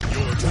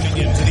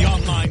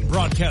online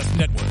broadcast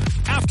network,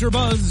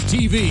 AfterBuzz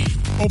TV.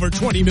 Over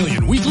 20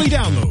 million weekly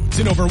downloads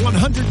in over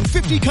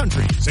 150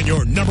 countries, and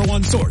your number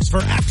one source for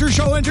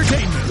after-show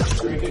entertainment.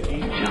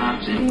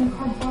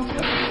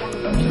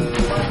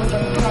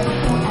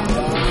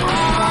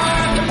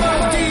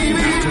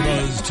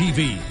 AfterBuzz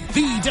TV,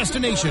 the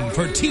destination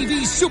for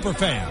TV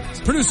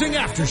superfans, producing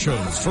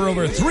aftershows for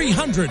over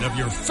 300 of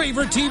your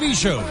favorite TV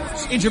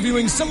shows,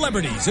 interviewing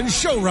celebrities and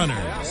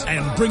showrunners,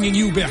 and bringing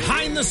you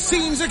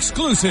behind-the-scenes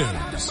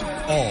exclusives.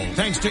 All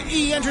thanks to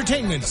E!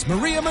 Entertainment's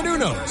Maria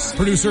Menounos,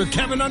 producer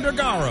Kevin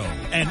Undergaro,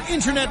 and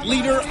internet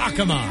leader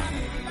Akamai.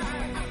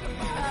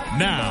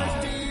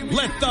 Now,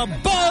 let the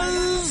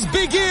buzz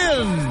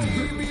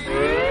begin!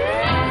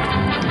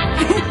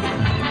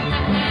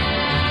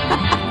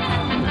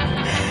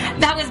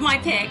 That was my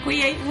pick.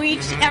 We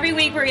every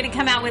week we're going to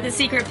come out with a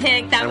secret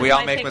pick. That and was we all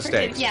my make pick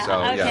mistakes. Yeah, so,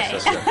 okay.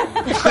 yes, that's good.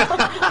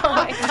 Oh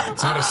my God.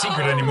 It's not a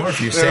secret anymore if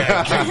you say it.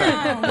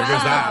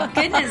 Wow.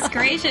 Goodness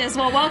gracious.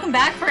 Well, welcome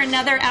back for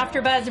another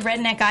AfterBuzz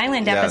Redneck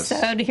Island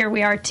episode. Here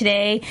we are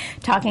today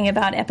talking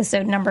about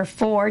episode number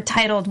 4,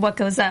 titled What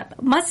Goes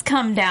Up Must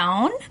Come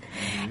Down.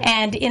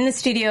 And in the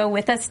studio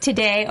with us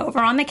today, over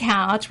on the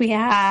couch, we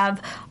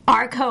have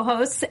our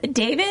co-host,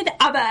 David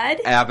Abad.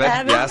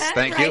 Abad, yes,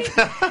 thank you.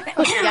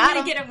 I'm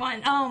going to get it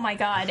one. Oh, my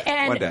God.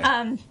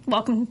 And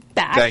welcome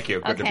back. Thank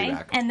you. Good to be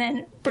back. And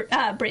then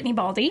Brittany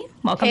Baldy,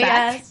 welcome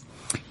back. Guys.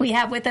 We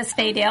have with us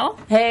Faye Dale.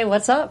 Hey,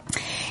 what's up?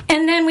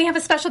 And then we have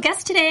a special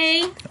guest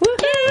today.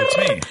 That's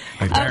me.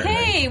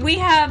 Okay, we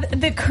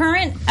have a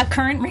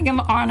current Ring of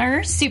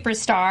Honor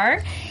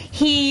superstar.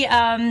 He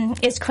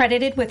is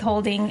credited with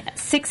holding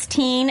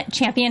 16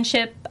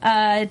 championship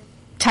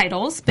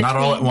titles. Not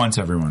all at once,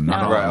 everyone.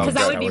 Not all at once.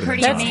 Because that would be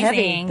pretty That's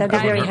amazing. heavy. That'd be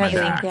very heavy.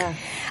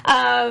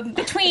 Yeah.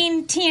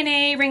 Between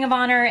TNA, Ring of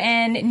Honor,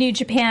 and New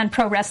Japan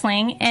Pro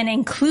Wrestling, and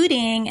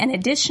including an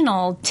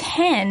additional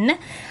 10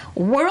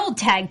 World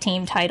Tag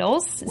Team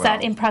titles. Is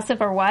that impressive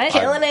or what?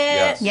 Killing it.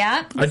 Yes.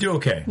 Yeah. I do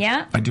okay.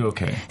 Yeah. I do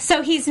okay.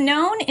 So he's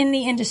known in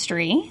the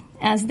industry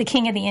as the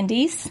King of the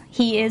Indies.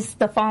 He is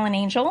the Fallen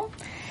Angel,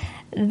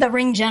 the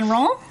Ring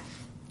General,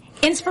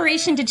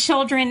 inspiration to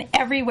children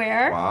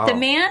everywhere. Wow. The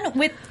man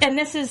with, and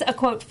this is a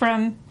quote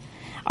from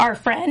our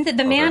friend,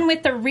 the man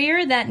with the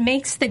rear that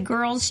makes the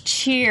girls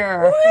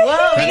cheer.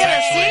 Whoa, we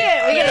gotta see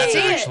it. We gotta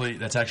see it.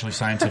 That's actually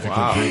scientifically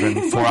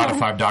proven. 4 out of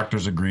 5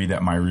 doctors agree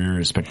that my rear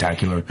is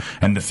spectacular,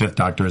 and the 5th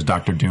doctor is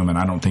Dr. Doom, and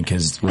I don't think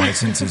his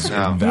license is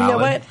invalid. You know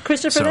what,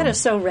 Christopher? That is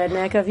so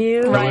redneck of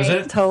you. Right. Is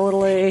it?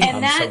 Totally.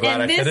 And I'm so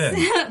glad I fit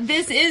in.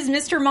 This is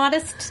Mr.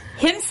 Modest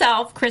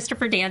himself,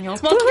 Christopher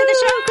Daniels. Welcome to the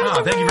show,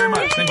 Oh, thank you very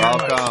much. Thank you very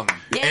much. Welcome.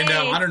 And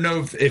I don't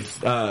know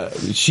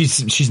if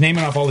she's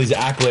naming off all these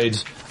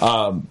accolades,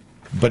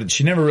 but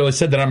she never really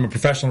said that I'm a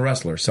professional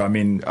wrestler. So I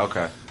mean,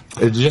 Okay.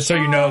 Just so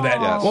you know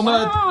that. Yes. Well,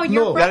 no,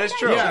 you're That is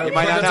true. Yeah, You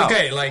might but not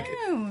that's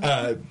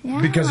know.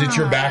 okay. Because it's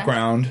your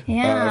background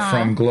Yeah.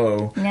 from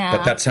Glow. Yeah.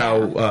 But that's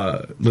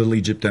how Little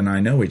Egypt and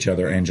I know each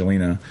other.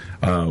 Angelina,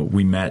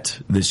 we met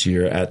this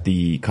year at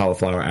the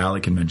Cauliflower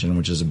Alley Convention,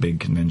 which is a big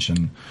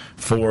convention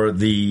for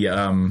the.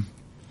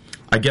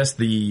 I guess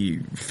the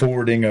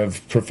forwarding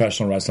of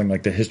professional wrestling,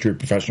 like the history of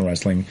professional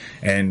wrestling,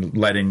 and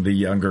letting the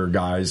younger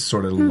guys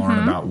sort of learn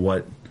about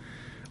what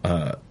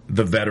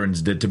the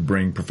veterans did to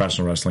bring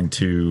professional wrestling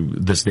to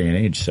this day and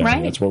age. So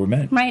that's where we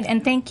met. Right,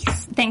 and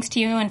thanks to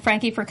you and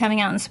Frankie for coming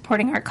out and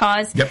supporting our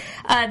cause. Yep.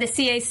 The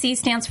CAC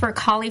stands for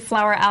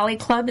Cauliflower Alley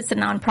Club. It's a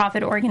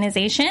nonprofit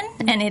organization,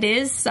 and it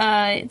is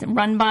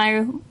run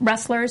by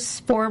wrestlers,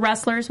 for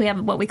wrestlers. We have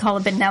what we call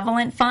a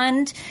benevolent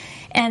fund.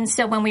 And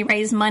so when we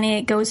raise money,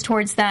 it goes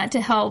towards that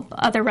to help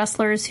other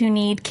wrestlers who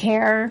need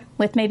care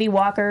with maybe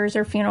walkers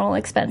or funeral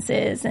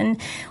expenses. And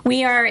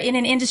we are in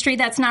an industry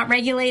that's not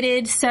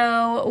regulated,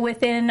 so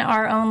within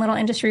our own little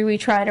industry, we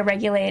try to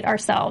regulate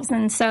ourselves.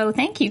 And so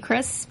thank you,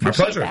 Chris. My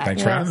Appreciate pleasure. that.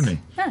 Thanks for having me.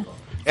 Yeah.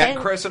 And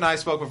Chris and I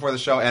spoke before the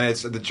show, and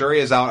the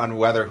jury is out on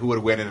whether who would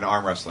win in an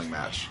arm wrestling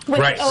match.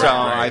 Right. So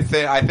I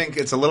think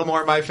it's a little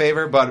more in my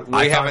favor, but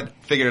we haven't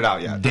figured it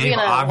out yet. Dave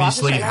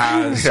obviously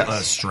has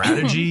a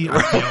strategy.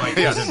 I feel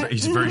like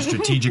he's very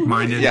strategic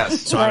minded.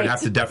 Yes. So I would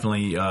have to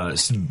definitely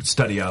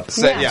study up.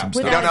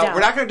 We're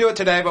not going to do it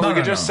today, but we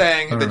could just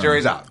saying the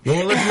jury's out.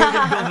 Well, we're going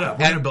to build it up.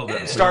 We're going to build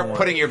it up. Start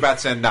putting your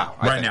bets in now.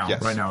 Right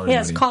now.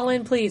 Yes, call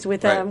in, please,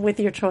 with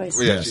your choice.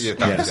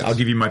 Yes. I'll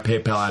give you my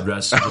PayPal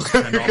address. Just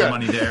spend all the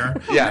money there.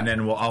 Yeah. And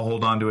then I'll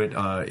hold on to it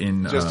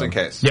just in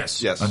case.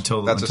 Yes.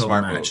 Until That's a until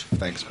smart the match. move.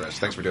 Thanks, Chris.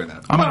 Thanks for doing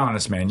that. I'm an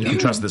honest man. You can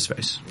trust this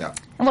face. Yeah.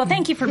 Well,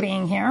 thank you for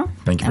being here.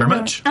 Thank you very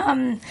much.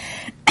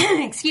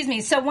 Excuse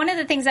me. So one of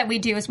the things that we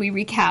do is we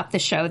recap the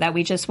show that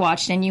we just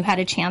watched, and you had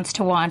a chance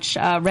to watch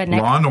Redneck.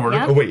 Law and Order.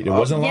 Yep. Oh wait, it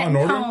wasn't Law and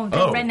Order. No,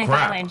 Redneck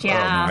crap. Island. Yeah.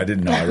 Oh, no, I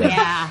didn't know.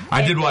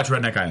 I did watch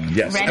Redneck Island.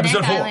 Yes. Redneck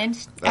Episode 4.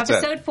 Island. That's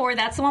Episode 4.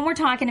 That's the one we're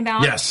talking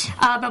about. Yes.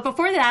 But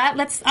before that,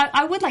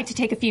 I would like to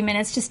take a few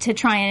minutes just to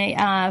try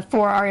and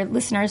for our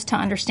listeners to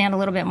understand a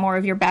little bit more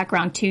of your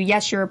background too.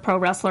 Yes, you're a pro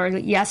wrestler.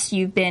 Yes,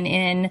 you've been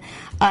in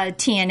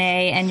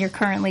TNA, and you're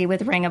currently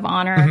with Ring of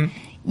Honor. Mm-hmm.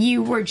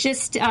 you were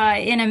just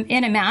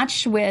in a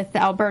match with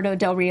Alberto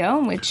Del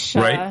Rio, which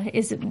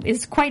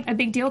is quite a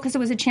big deal because it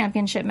was a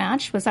championship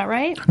match. Was that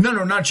right?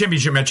 No, not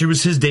championship match. It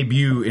was his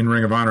debut in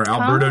Ring of Honor.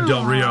 Alberto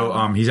Del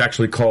Rio, he's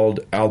actually called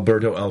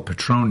Alberto El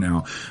Patron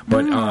now.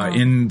 But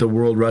in the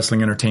World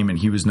Wrestling Entertainment,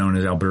 he was known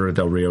as Alberto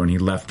Del Rio, and he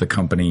left the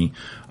company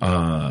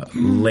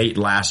late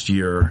last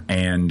year.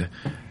 And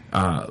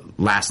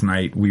last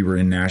night we were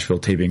in Nashville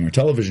taping our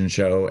television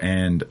show,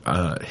 and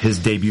his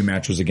debut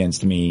match was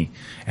against me.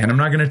 And I'm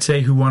not going to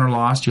say who won or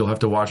lost. You'll have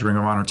to watch Ring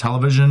of Honor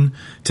television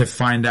to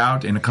find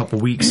out in a couple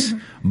weeks.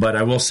 But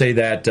I will say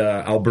that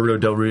Alberto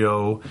Del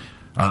Rio,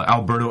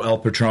 Alberto El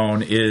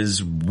Patron,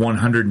 is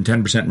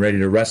 110% ready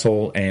to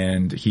wrestle,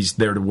 and he's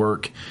there to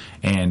work.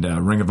 And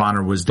Ring of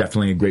Honor was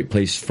definitely a great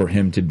place for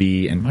him to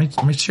be. And my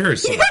chair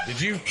is so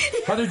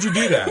how did you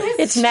do that?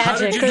 It's magic. How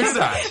did you do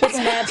that? It's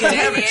magic.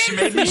 Damn it, she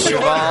made me We've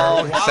short.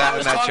 all sat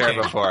in that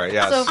chair before.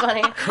 Yes. So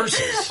funny.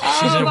 Curses.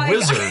 She's a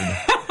wizard.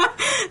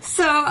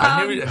 So,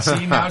 I knew it.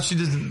 See, now she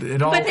doesn't.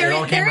 It all, but it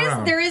all came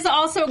around. there is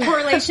also a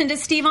correlation to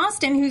Steve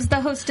Austin, who's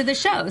the host of the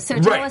show. So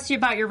tell us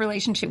about your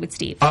relationship with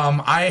Steve.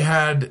 I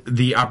had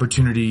the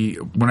opportunity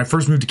when I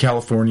first moved to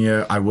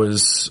California. I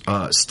was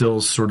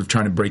still sort of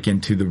trying to break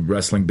into the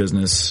wrestling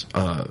business,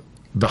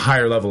 the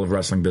higher level of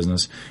wrestling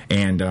business.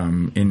 And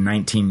in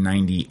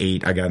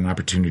 1998, I got an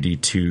opportunity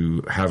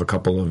to have a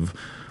couple of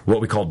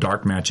what we call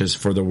dark matches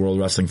for the World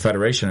Wrestling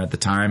Federation at the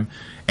time.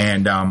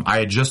 And I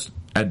had just,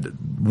 at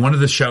one of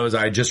the shows,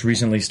 I had just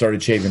recently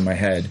started shaving my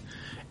head.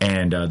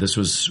 And this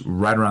was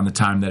right around the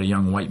time that a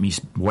young white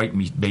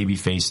meat baby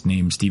face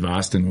named Steve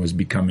Austin was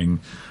becoming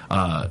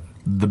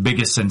the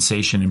biggest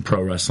sensation in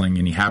pro wrestling.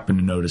 And he happened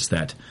to notice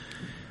that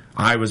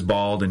I was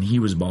bald and he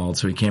was bald.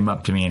 So he came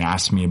up to me and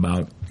asked me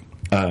about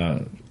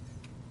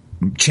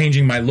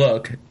changing my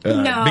look.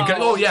 No.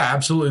 Because, yeah,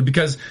 absolutely.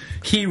 Because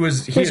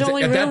There's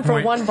only room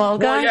for one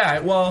bald guy?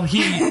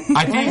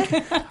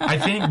 I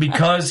think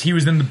because he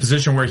was in the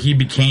position where he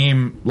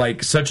became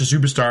like such a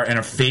superstar and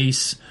a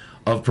face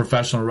of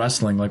professional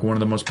wrestling, like one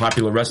of the most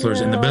popular wrestlers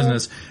in the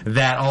business,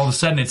 that all of a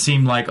sudden it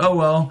seemed like, oh,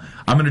 well,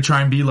 I'm going to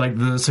try and be like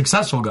the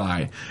successful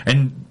guy.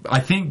 And I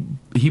think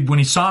when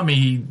he saw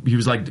me, he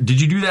was like,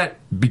 did you do that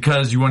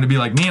because you wanted to be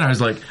like me? And I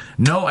was like,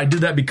 no, I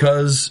did that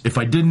because if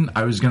I didn't,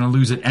 I was going to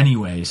lose it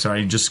anyway. So I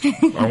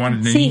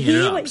wanted to eat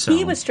it up. So.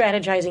 He was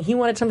strategizing. He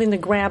wanted something to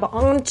grab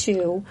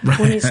onto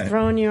when he's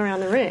throwing you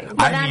around the ring.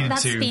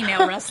 That's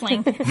female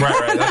wrestling.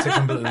 Right. That's a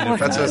completely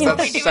different.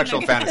 That's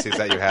sexual fantasies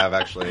that you have,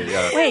 actually.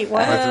 Yeah. Wait,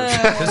 what?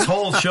 This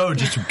whole show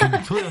just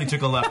completely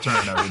took a left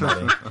turn,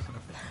 everybody.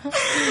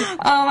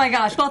 Oh my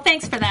gosh. Well,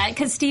 thanks for that,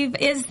 because Steve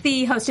is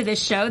the host of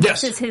this show.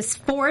 This is his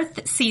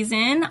 4th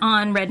season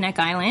on Redneck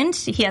Island.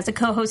 He has a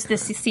co-host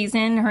this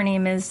season. Her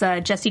name is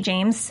Jesse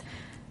James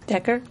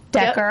Decker.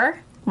 Yep.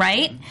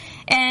 Right?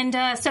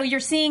 And so you're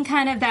seeing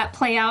kind of that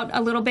play out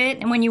a little bit.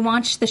 And when you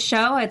watch the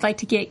show, I'd like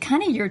to get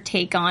kind of your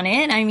take on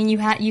it. I mean,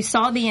 you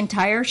saw the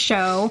entire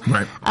show.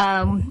 Right.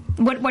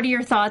 What are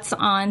your thoughts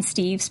on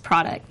Steve's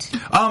product?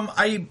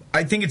 I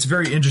think it's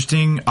very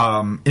interesting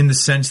in the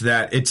sense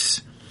that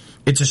it's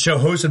a show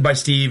hosted by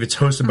Steve. It's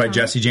hosted by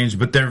Jesse James,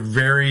 but they're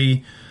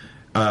very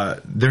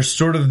they're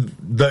sort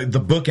of the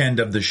bookend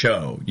of the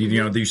show.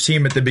 You know, you see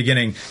him at the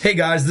beginning. Hey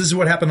guys, this is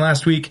what happened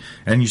last week,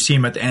 and you see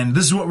him at the end.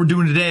 This is what we're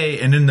doing today,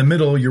 and in the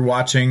middle, you're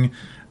watching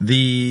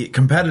the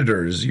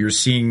competitors. You're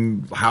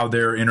seeing how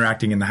they're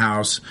interacting in the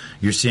house.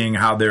 You're seeing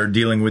how they're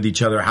dealing with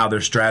each other, how they're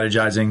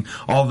strategizing,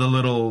 all the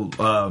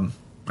little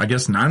I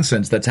guess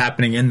nonsense that's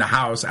happening in the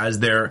house as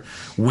they're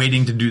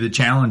waiting to do the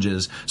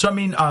challenges. So I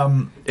mean,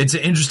 it's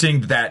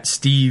interesting that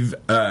Steve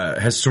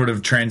has sort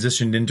of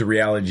transitioned into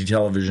reality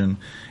television,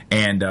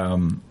 and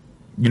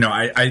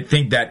I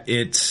think that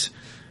it's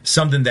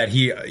something that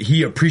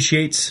he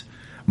appreciates,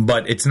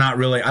 but it's not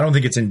really. I don't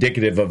think it's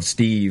indicative of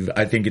Steve.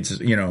 I think it's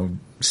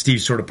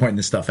Steve's sort of pointing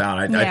this stuff out.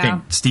 I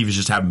think Steve is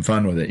just having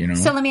fun with it.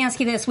 So let me ask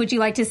you this: would you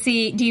like to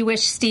see? Do you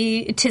wish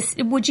Steve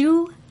to? Would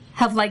you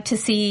have liked to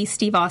see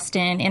Steve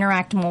Austin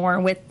interact more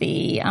with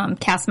the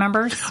cast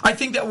members? I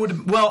think that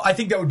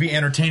would be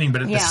entertaining,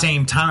 but at the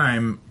same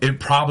time, it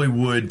probably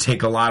would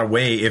take a lot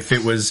away if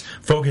it was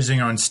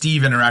focusing on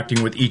Steve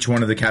interacting with each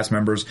one of the cast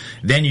members.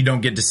 Then you don't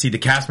get to see the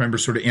cast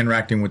members sort of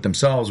interacting with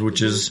themselves,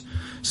 which is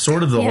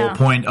sort of the whole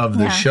point of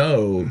the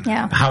show.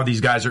 Yeah. How these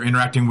guys are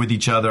interacting with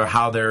each other,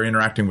 how they're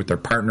interacting with their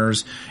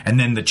partners, and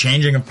then the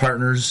changing of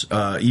partners,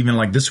 even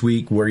like this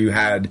week where you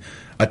had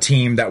a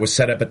team that was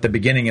set up at the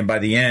beginning, and by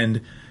the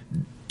end,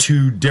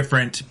 2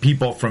 different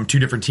people from 2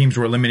 different teams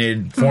were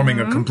eliminated, forming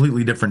a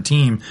completely different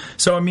team.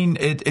 So, I mean,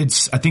 I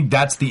think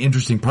that's the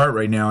interesting part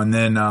right now. And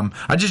then,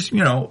 I just,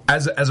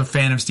 as a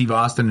fan of Steve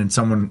Austin and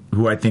someone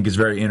who I think is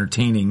very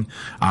entertaining,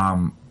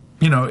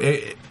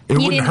 it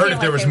wouldn't hurt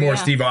if there was more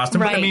Steve Austin.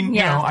 Right. But I mean,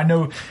 I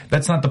know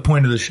that's not the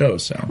point of the show.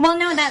 So,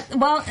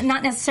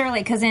 not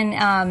necessarily, because in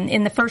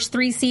the first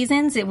 3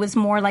 seasons, it was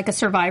more like a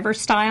Survivor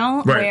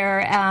style,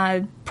 where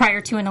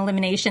prior to an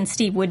elimination,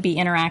 Steve would be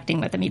interacting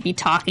with him. He'd be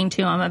talking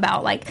to him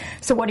about, like,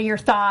 so what are your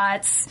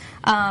thoughts?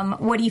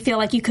 What do you feel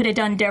like you could have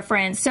done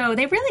different? So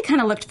they really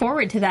kind of looked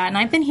forward to that. And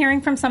I've been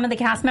hearing from some of the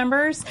cast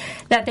members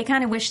that they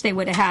kind of wish they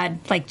would have had,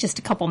 like, just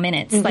a couple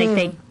minutes. Like,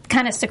 they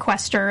kind of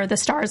sequester the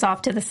stars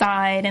off to the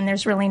side, and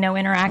there's really no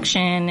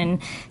interaction. And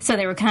so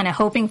they were kind of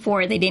hoping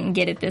for it. They didn't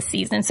get it this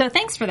season. So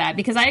thanks for that,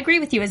 because I agree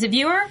with you. As a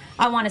viewer,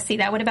 I want to see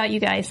that. What about you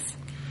guys?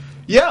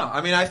 Yeah,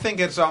 I mean, I think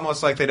it's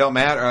almost like they don't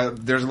matter.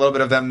 There's a little bit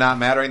of them not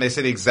mattering. They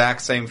say the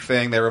exact same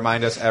thing. They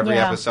remind us every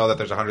episode that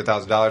there's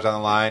 $100,000 on the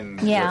line.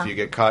 And so if you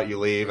get cut, you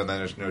leave, and then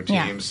there's no team.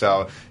 Yeah.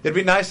 So it'd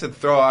be nice to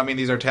I mean,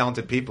 these are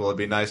talented people. It'd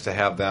be nice to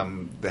have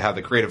them have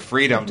the creative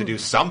freedom to do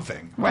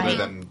something other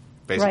than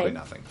basically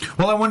nothing.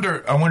 Well, I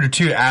wonder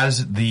too,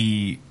 as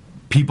the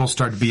people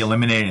start to be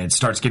eliminated, it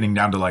starts getting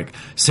down to like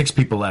 6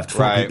 people left,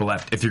 4 people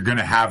left, if you're going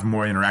to have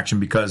more interaction,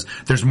 because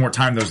there's more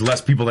time, there's less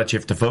people that you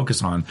have to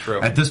focus on.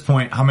 True. At this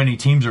point, how many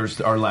teams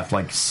are left?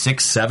 Like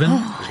 6, 7?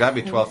 There's got to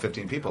be 12,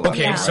 15 people left.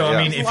 Okay, so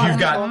I mean,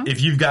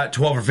 if you've got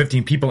 12 or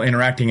 15 people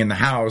interacting in the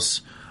house,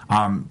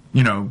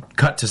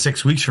 cut to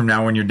 6 weeks from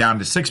now when you're down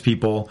to 6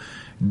 people,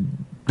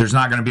 there's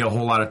not going to be a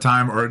whole lot of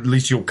time, or at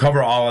least you'll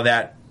cover all of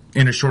that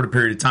in a shorter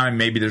period of time.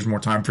 Maybe there's more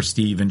time for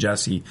Steve and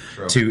Jesse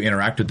to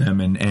interact with them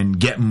and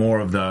get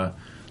more of the,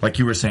 like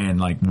you were saying,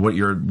 like what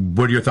your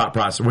thought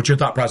process? What's your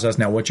thought process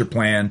now? What's your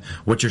plan?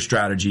 What's your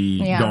strategy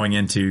going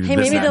into? Hey,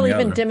 this, maybe that, they'll and the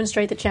even other?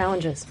 demonstrate the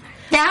challenges.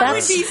 That would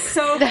be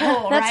so cool,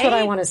 right? That's what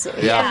I want to see.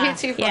 Yeah.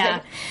 Too funny.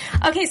 Yeah.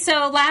 Okay,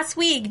 so last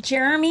week,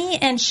 Jeremy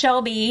and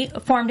Shelby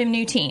formed a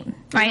new team,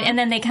 right? And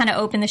then they kind of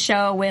opened the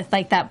show with,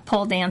 like, that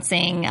pole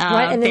dancing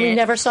Right, and then we bit.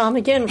 never saw him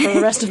again for the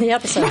rest of the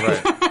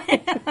episode.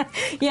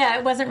 Yeah,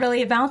 it wasn't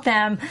really about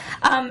them.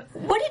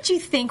 What did you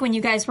think when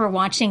you guys were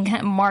watching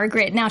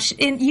Margaret? Now,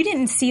 you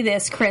didn't see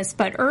this, Chris,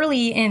 but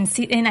early in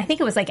I think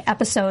it was like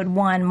episode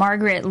 1,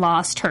 Margaret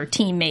lost her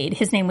teammate.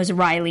 His name was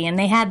Riley, and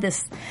they had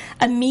this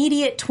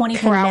immediate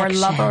 24-hour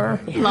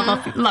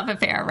love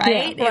affair,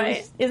 right? Yeah,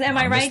 right. Am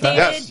I right,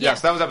 David?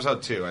 Yes, that was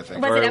episode 2, I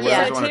think. Was it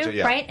episode 1 or 2?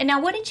 Yeah. Right? And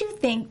now, what did you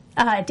think,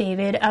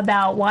 David,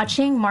 about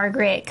watching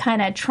Margaret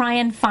kind of try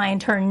and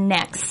find her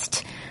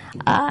next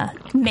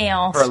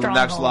male Her stronghold?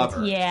 next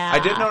lover. Yeah. I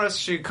did notice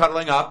she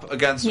cuddling up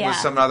against with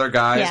some other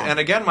guys. Yeah. And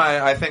again,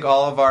 I think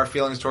all of our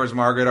feelings towards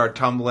Margaret are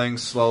tumbling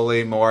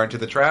slowly more into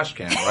the trash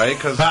can, right?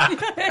 Because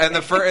in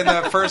the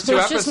first 2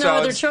 There's episodes, just no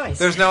other choice.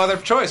 There's no other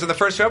choice. In the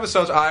first 2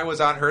 episodes, I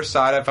was on her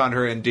side. I found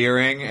her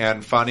endearing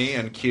and funny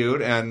and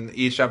cute. And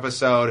each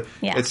episode,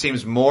 it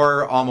seems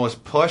more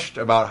almost pushed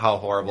about how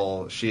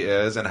horrible she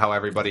is and how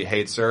everybody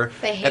hates her.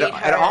 They hate her.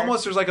 And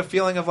almost there's like a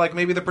feeling of like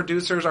maybe the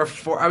producers are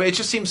I mean, it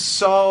just seems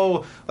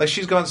so like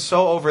she's gone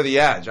so over the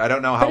edge. I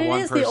don't know how But one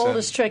it is person. the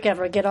oldest trick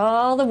ever. Get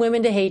all the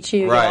women to hate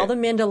you, Right. get all the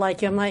men to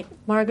like you. I'm like,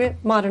 Margaret,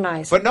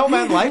 modernize. But no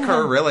men like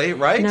her, really,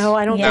 right? No,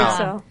 I don't Yeah. think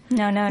so.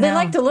 No. They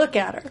like to look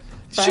at her.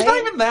 She's right? not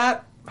even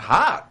that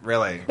hot,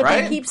 really, But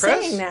right? they keep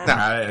Chris? saying that. No.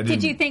 I didn't-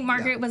 Did you think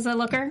Margaret was a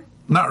looker?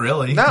 Not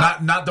really. No.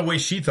 Not the way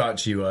she thought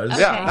she was.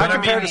 Yeah, Okay. not But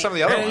compared to some of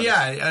the other ones.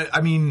 Yeah, I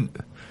mean,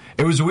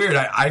 it was weird.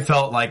 I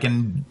felt like,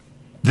 and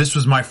this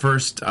was my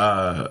first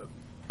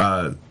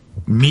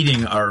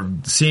meeting or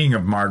seeing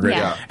of Margaret.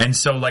 Yeah. And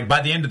so, like,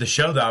 by the end of the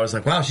show, though, I was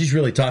like, wow, she's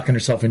really talking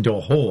herself into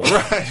a hole.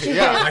 Right,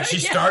 yeah. Like, she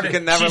started, She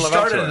can never she live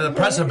up to started it. at the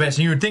precipice,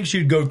 and you would think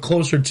she'd go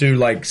closer to,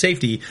 like,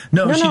 safety.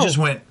 No, she no. just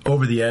went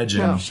over the edge.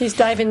 And, She's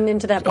diving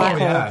into that black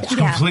hole. yeah, she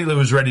completely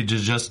was ready to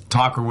just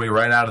talk her way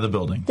right out of the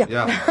building.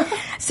 Yeah.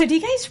 So do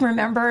you guys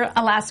remember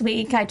last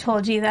week I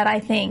told you that I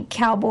think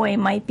Cowboy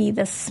might be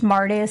the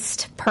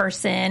smartest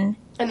person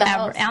In the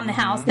ever house. on the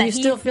house? You That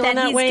still feeling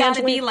that he's way, got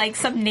to be Angelina? like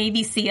some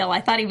Navy SEAL.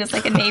 I thought he was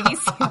like a Navy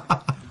SEAL.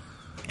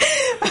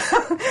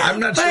 I'm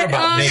not sure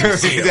about Navy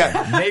SEAL.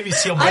 Yeah. Navy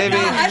SEAL I maybe.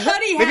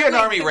 thought he had Maybe an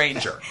like, Army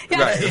Ranger. Yeah.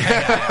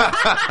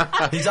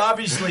 Right. He's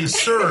obviously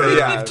served.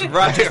 Yeah,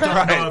 right, I don't know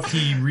right. if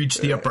he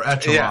reached the upper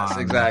echelon. Yes,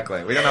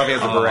 exactly. We don't know if he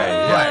has a beret.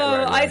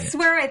 Right. I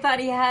swear I thought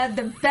he had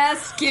the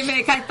best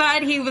gimmick. I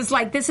thought he was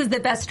like, this is the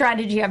best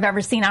strategy I've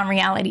ever seen on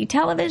reality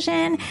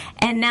television.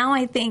 And now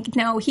I think,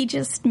 no, he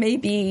just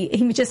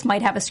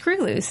might have a screw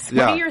loose. What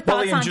Yeah. are your Well,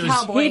 thoughts he on enjoys-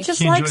 Cowboy? He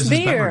just He likes enjoys his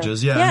beer.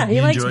 beverages, yeah.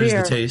 he likes enjoys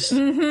beer. the taste.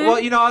 Well,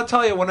 I'll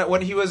tell you,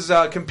 when he was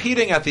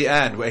competing at the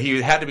end, where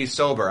he had to be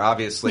sober,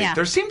 obviously, Yeah.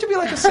 there seemed to be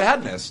like a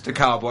sadness to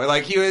Cowboy.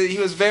 Like he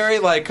was very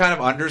like kind of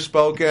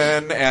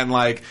underspoken and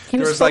like He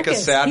there was was like a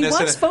focused. sadness.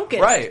 He in was it.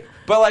 focused. Right.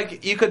 But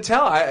like you could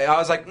tell, I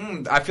was like,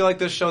 I feel like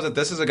this shows that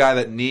this is a guy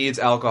that needs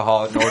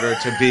alcohol in order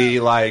to be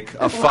like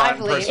a fun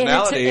Lively.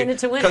 personality. In it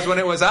to win. Because when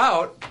it was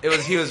out,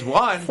 he was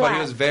one, but Flat.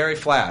 he was very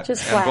flat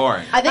Just and flat.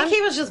 boring. I think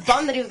he was just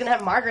bummed that he was going to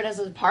have Margaret as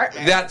his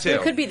partner. That too.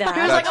 It could be that. He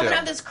was That like, I'm too. going to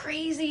have this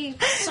crazy...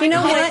 You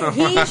know what?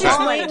 He's just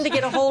Right. waiting to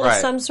get a hold of Right.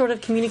 some sort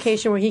of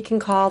communication where he can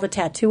call the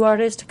tattoo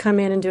artist to come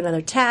in and do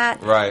another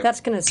tat. Right.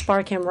 That's going to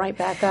spark him right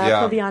back up. Yeah.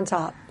 He'll be on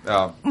top.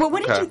 Oh, Well,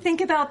 what did okay. you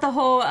think about the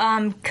whole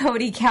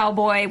Cody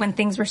Cowboy when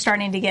things were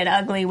starting to get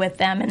ugly with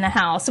them in the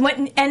house?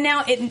 And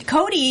now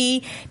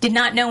Cody did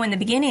not know in the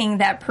beginning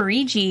that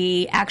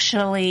Parigi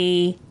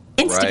actually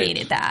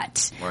instigated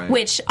that, Right.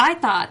 which I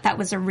thought that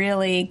was a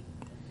really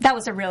That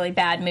was a really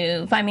bad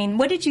move. I mean,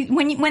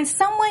 when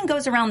someone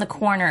goes around the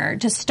corner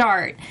to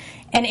start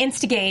and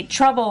instigate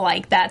trouble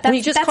like that,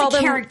 that's a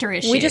character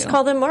issue. We just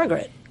call them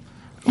Margaret.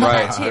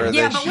 Right. But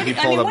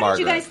what did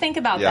you guys think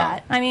about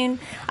that? I mean,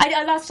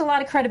 I lost a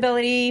lot of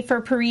credibility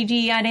for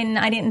Parigi. I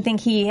didn't think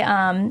he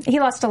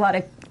lost a lot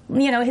of,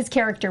 his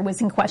character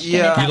was in question.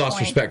 Yeah. At that You lost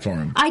point. respect for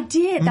him. I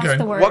did. That's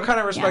the word. What kind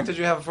of respect did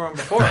you have for him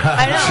before?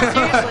 I know,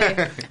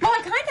 seriously. Well,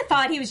 I kind of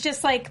thought he was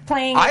just like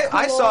playing.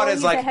 I saw it as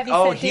He's like, a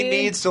heavy-set he dude.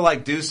 needs to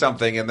like do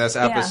something in this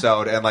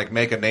episode and like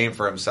make a name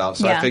for himself.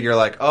 So I Yeah. figure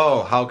like,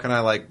 how can I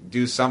like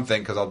do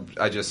something? Because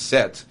I just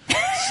sit.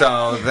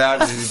 So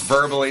that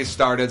verbally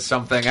started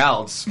something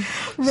else.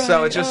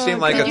 So it just seemed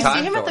like Did a you time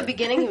see him at the filler.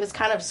 beginning? He was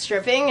kind of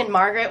stripping, and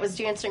Margaret was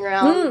dancing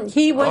around.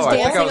 He was I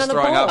think dancing I was on the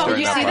throwing up pole.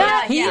 during Did you that see part.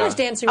 that? He Yeah. was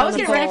dancing I on was the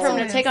getting ready pole. for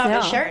him to take off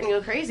his Yeah. shirt and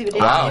go crazy, but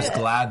didn't I do was it.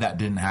 glad that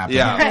didn't happen.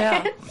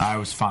 Yeah. I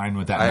was fine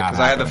with that. Because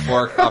I had the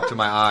fork up to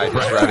my eye,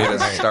 just ready to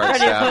start Ready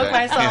to poke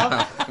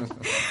stabbing.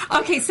 myself.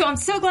 Okay, so I'm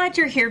so glad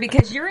you're here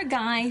because you're a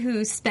guy who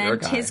You're a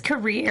spent guy. his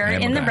career I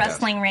am in a the guy,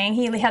 wrestling ring.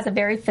 He has a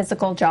very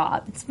physical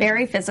job. It's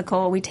very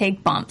physical. We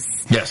take bumps.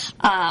 Yes.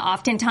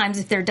 Oftentimes,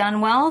 if they're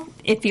done well,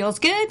 it feels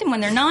good, and when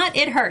they're not,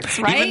 it hurts,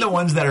 right? Even the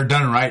ones that are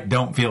done right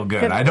don't feel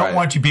good. I don't Right.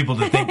 want you people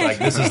to think like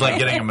this is like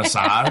getting a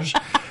massage.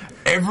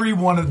 Every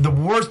one of the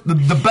worst, the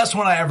best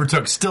one I ever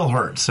took still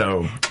hurts.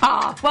 So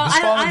well,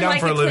 just falling I down like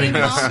for a the living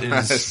clean bump.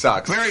 is It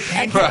sucks. very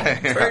painful.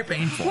 Right. Very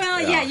painful. Well,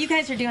 yeah, you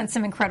guys are doing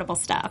some incredible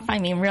stuff. I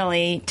mean,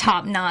 really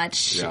top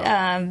notch.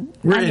 Yeah.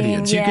 We're I mean,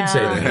 idiots. You can say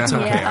that. It's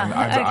okay.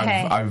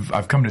 Yeah.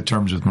 I've come to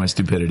terms with my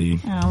stupidity.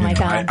 Oh, my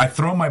God. I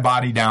throw my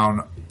body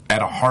down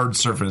at a hard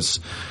surface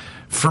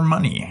for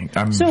money.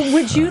 So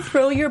would you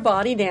throw your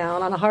body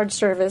down on a hard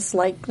surface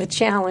like the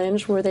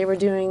challenge where they were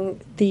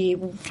doing the...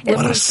 What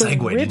a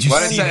segue. Did you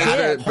What see is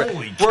that? that?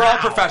 Holy We're all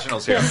cow.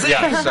 professionals here.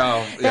 Yeah,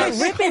 so, yes.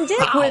 Rip and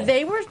Dick, where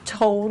they were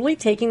totally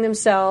taking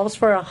themselves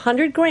for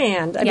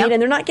 $100,000. I Yep. mean,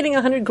 and they're not getting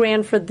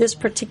 $100,000 for this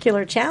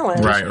particular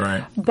challenge.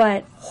 Right.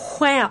 But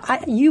wow,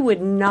 you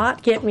would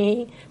not get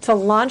me to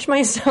launch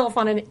myself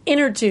on an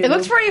inner tube. It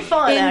looks pretty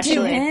fun, into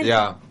actually.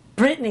 Yeah.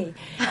 Brittany.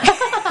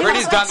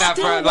 Brittany's done that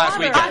for still last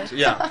water. weekend.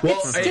 Yeah. Well,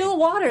 It's still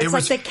water. It's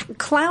was- like the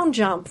clown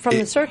jump from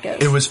the circus.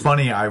 It was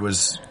funny.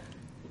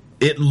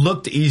 It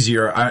looked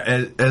easier,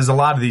 as a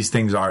lot of these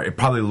things are. It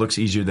probably looks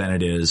easier than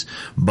it is.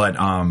 But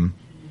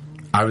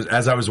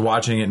as I was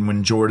watching it, and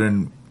when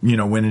Jordan,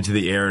 went into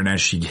the air, and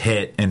as she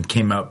hit and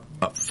came up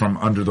from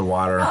under the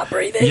water, Not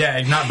breathing.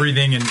 Yeah, not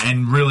breathing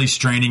and really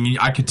straining.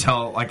 I could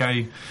tell. Like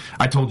I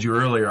told you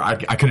earlier, I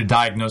could have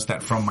diagnosed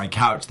that from my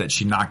couch that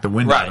she knocked the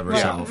wind out of Right,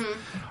 yeah.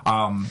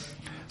 herself.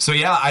 So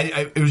yeah,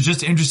 it was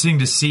just interesting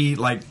to see,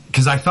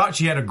 because I thought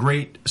she had a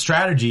great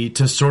strategy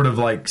to sort of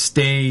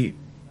stay.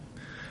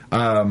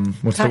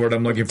 What's the word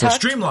I'm looking for? Tucked?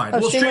 Streamlined. Oh,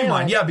 Well, streamlined.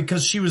 streamlined. Yeah,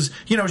 because she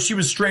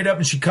was straight up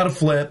and she cut a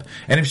flip.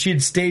 And if she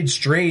had stayed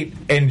straight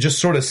and just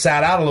sort of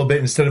sat out a little bit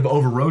instead of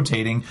over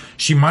rotating,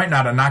 she might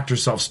not have knocked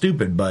herself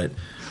stupid. But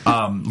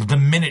the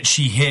minute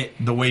she hit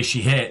the way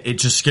she hit, it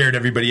just scared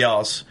everybody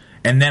else.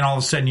 And then all of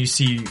a sudden you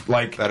see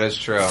That is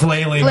true.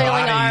 flailing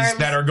bodies arms.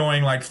 that are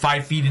going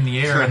 5 feet in the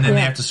air, and then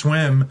they have to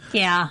swim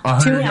Yeah.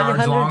 100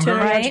 yards 200 longer.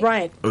 yards,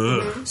 right.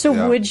 Ugh. So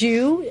Yeah. would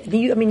you,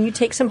 you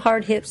take some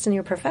hard hits in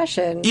your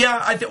profession.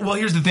 Yeah, well,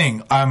 here's the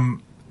thing.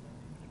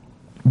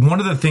 One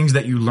of the things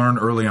that you learn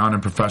early on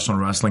in professional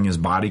wrestling is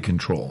body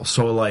control.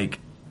 So,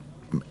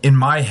 in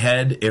my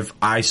head, if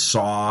I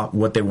saw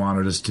what they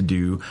wanted us to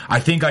do, I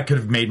think I could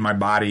have made my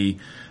body,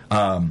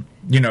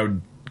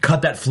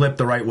 cut that flip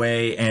the right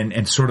way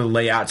and sort of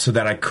lay out so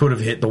that I could have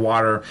hit the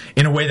water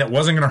in a way that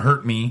wasn't going to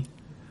hurt me,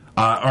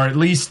 or at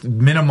least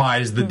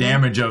minimize the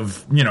damage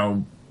of,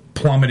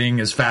 plummeting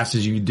as fast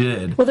as you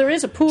did. Well, there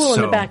is a pool in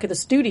So- the back of the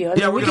studio.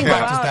 Yeah, we're we gonna can go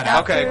practice out that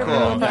after Okay, cool.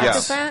 and practice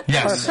Yes. that?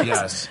 Yes, Perfect.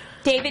 yes.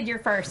 David, you're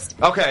first.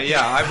 Okay,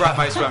 yeah, I brought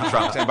my swim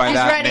trunks, and by He's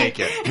that, ready.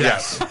 naked.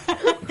 Yes.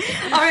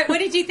 All right, what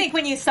did you think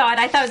when you saw it?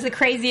 I thought it was the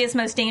craziest,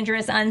 most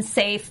dangerous,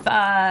 unsafe.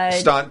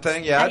 Stunt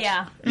thing, yeah?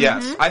 Yeah.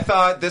 Yes. I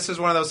thought this is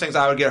one of those things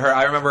I would get hurt.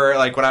 I remember,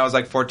 when I was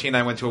 14,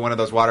 I went to one of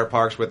those water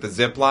parks with the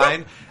zip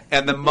line,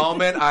 and the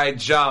moment I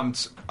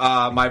jumped,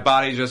 my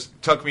body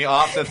just took me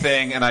off the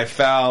thing, and I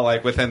fell,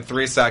 within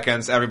 3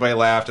 seconds. Everybody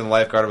laughed, and the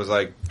lifeguard was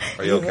like,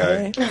 "Are you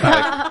okay?"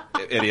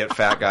 Idiot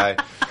fat guy.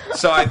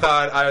 So I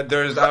thought I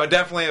would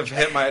definitely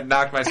have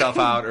knocked myself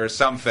out or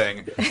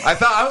something.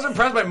 I was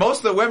impressed by most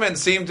of the women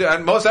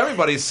and most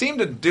everybody seemed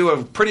to do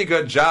a pretty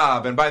good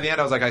job. And by the end,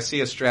 I was like, I see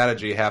a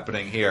strategy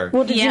happening here.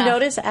 Well, did Yeah. you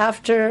notice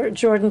after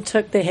Jordan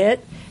took the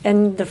hit,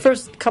 and the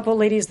first couple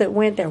ladies that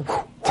went there,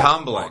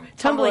 Tumbling.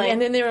 tumbling,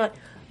 and then they were like,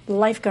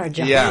 lifeguard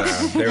jump. Yeah.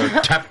 They were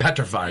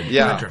petrified.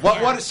 Yeah.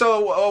 Petrified.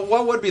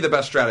 What would be the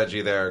best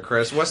strategy there,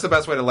 Chris? What's the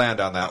best way to land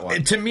on that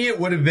one? To me, it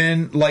would have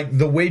been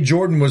the way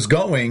Jordan was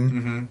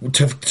going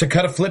to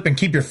cut a flip and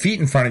keep your feet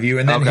in front of you,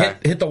 and then Okay.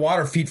 hit the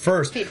water feet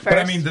first. Feet But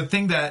I first. mean, the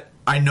thing that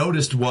I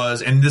noticed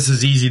was, and this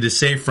is easy to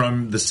say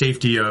from the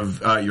safety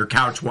of your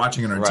couch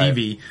watching it on Right.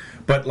 TV,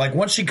 but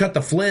once she cut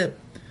the flip,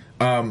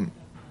 and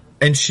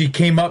she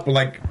came up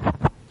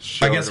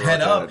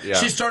head up.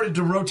 She started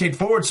to rotate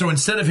forward. So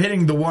instead of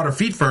hitting the water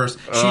feet first,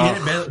 she hit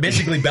it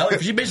basically belly.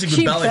 She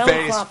basically belly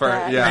face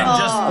first. Yeah,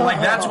 and just like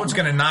that's what's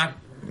going to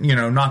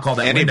knock all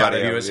that wind out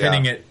of you is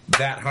hitting it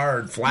that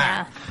hard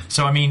flat. Yeah.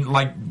 So I mean,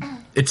 like.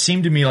 It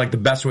seemed to me like the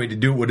best way to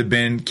do it would have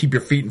been keep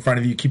your feet in front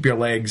of you, keep your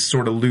legs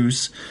sort of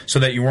loose so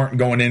that you weren't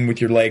going in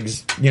with your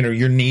legs,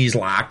 your knees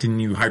locked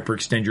and you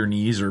hyperextend your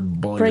knees or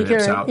blow your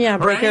hips out. Yeah,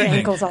 break your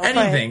ankles off.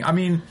 Anything. Right. I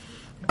mean...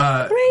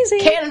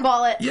 crazy.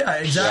 Cannonball it. Yeah,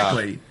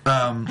 exactly.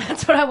 Yeah.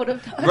 That's what I would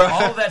have done.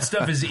 All of that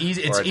stuff is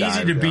easy. It's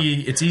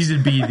easy to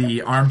be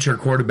the armchair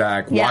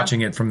quarterback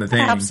watching it from the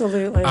thing.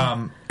 Absolutely.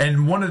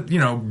 And one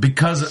of,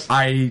 because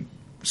I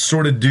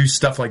sort of do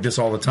stuff like this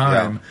all the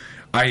time,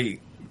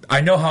 I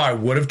know how I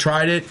would have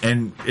tried it,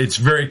 and it's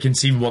very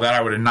conceivable that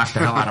I would have knocked the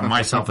hell out of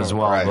myself as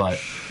well. Right.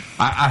 But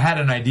I had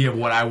an idea of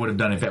what I would have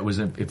done if it was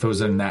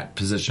in that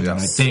position,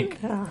 and I think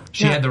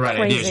she had the right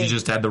idea. She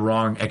just had the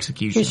wrong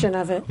execution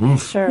of it.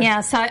 Oof. Sure.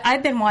 Yeah. So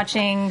I've been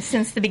watching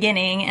since the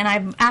beginning, and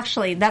I've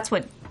actually that's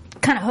what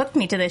kind of hooked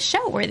me to this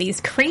show. Were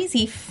these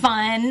crazy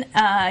fun,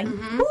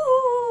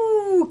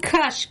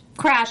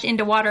 crash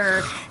into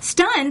water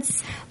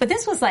stunts? But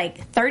this was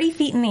like 30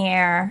 feet in the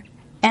air.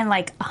 And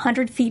like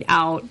 100 feet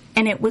out,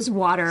 and it was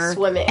water.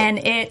 Swimming. And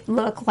it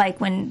looked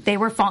like when they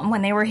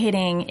were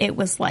hitting, it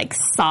was like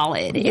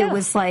solid. Yeah. It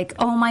was like,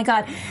 oh my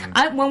God.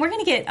 When we're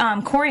going to get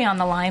Corey on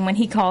the line when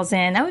he calls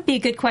in, that would be a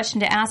good question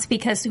to ask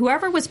because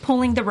whoever was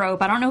pulling the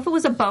rope, I don't know if it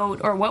was a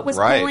boat or what was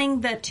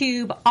pulling the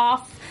tube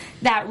off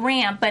that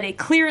ramp, but it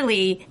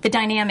clearly the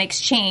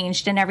dynamics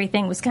changed and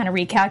everything was kind of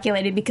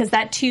recalculated because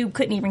that tube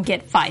couldn't even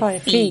get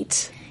 5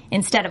 feet.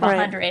 Instead of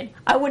 100.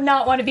 I would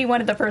not want to be one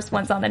of the first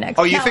ones on the next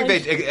challenge. You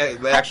think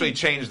they actually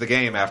changed the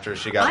game after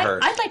she got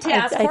hurt? I'd like to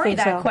ask Corey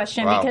that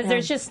question because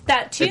there's just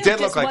that too. It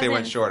did look like they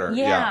went shorter.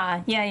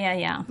 Yeah.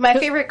 My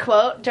favorite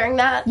quote during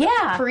that,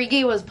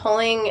 Parigi was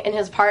pulling in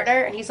his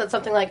partner, and he said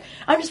something like,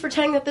 I'm just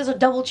pretending that there's a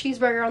double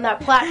cheeseburger on that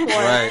platform.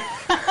 Right.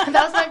 That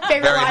was my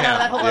favorite line out of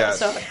that whole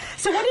episode.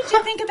 So what did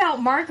you think about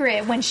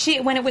Margaret when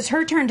it was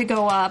her turn to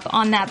go up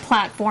on that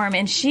platform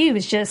and she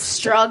was just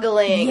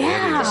struggling?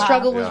 Yeah. The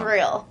struggle was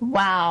real.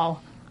 Wow.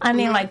 I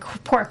mean, like,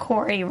 poor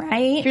Corey,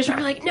 right? He was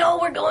like, no,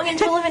 we're going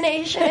into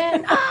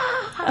elimination.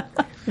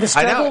 The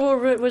struggle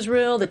was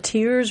real. The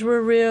tears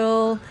were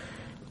real.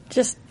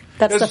 Just,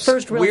 that's the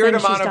first real weird thing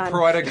she's done. Weird amount of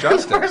poetic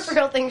justice. The first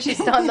real thing she's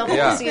done the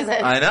whole season.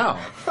 I know.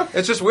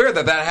 It's just weird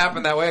that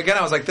happened that way. Again,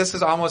 I was like, this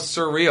is almost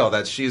surreal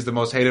that she's the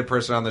most hated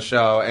person on the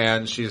show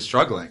and she's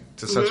struggling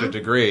to such a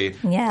degree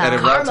at a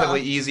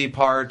relatively easy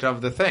part of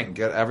the thing.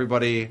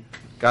 Everybody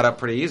got up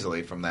pretty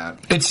easily from that.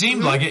 It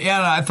seemed like it.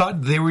 Yeah, I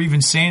thought they were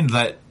even saying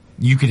that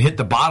you could hit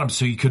the bottom,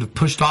 so you could have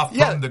pushed off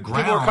from the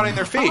ground. People were cutting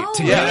their feet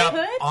to get up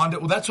onto.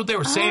 Well, that's what they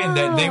were saying,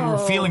 that they were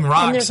feeling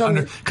rocks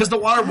under, because the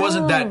water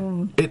wasn't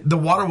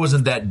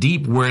that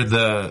deep where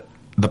the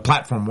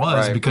platform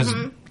was, because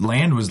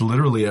land was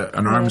literally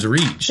an arm's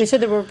reach. They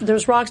said there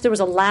was rocks. There was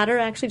a ladder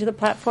actually to the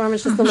platform.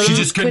 It's just the lady she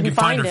just couldn't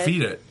find her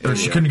feet.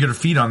 She couldn't get her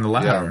feet on the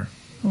ladder.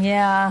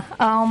 Yeah.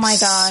 Oh my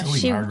gosh.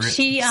 Silly Margaret.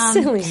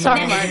 Silly.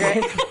 Sorry,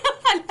 Margaret.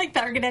 I like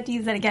that. We're going to have to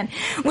use that again.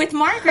 With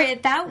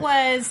Margaret,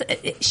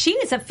 she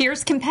is a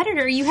fierce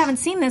competitor. You haven't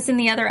seen this in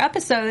the other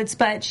episodes,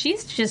 but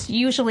she's just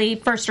usually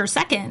first or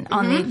second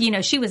on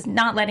the, she was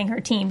not letting her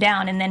team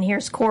down. And then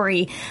here's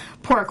Corey.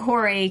 Poor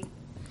Corey.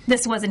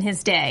 This wasn't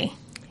his day.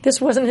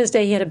 This wasn't his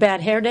day. He had a bad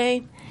hair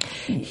day.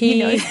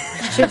 He did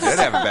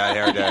have a bad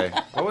hair day.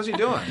 What was he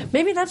doing?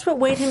 Maybe that's what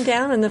weighed him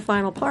down in the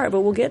final part, but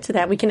we'll get to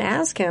that. We can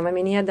ask him. I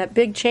mean, he had that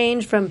big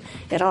change from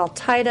it all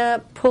tied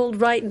up, pulled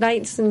right,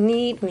 nice and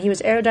neat, and he was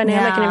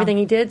aerodynamic and everything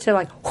he did, so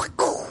like...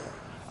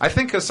 I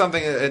think because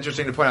something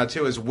interesting to point out,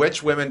 too, is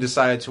which women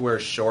decided to wear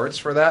shorts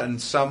for that,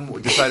 and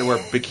some decided to wear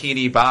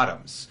bikini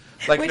bottoms.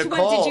 Like which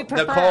Nicole, one did you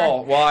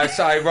prefer? Well,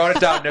 I wrote it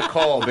down.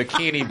 Nicole,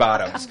 bikini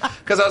bottoms,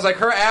 because I was like,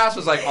 her ass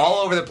was like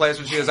all over the place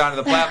when she was onto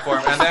the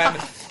platform, and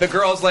then the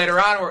girls later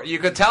on, you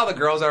could tell the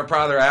girls that are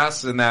proud of their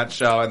asses in that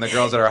show, and the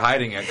girls that are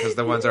hiding it, because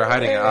the ones that are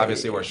hiding it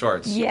obviously wear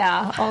shorts.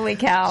 Yeah, holy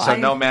cow! So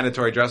no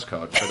mandatory dress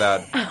code for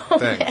that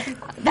thing.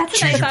 That's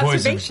a nice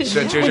observation.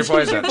 Choose your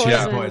poison.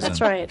 Yeah,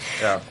 that's right.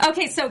 Yeah.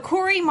 Okay, so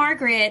Corey,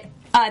 Margaret.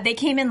 They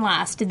came in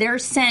last. They're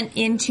sent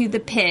into the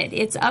pit.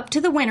 It's up to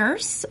the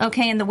winners,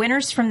 okay? And the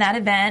winners from that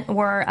event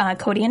were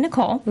Cody and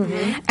Nicole.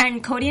 Mm-hmm.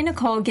 And Cody and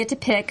Nicole get to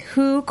pick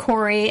who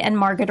Corey and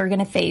Margaret are going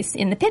to face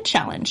in the pit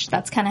challenge.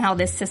 That's kind of how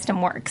this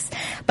system works.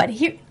 But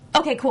here...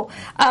 Okay, cool.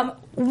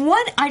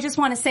 What I just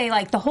want to say,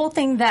 like, the whole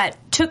thing that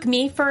took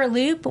me for a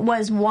loop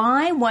was,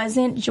 why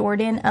wasn't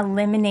Jordan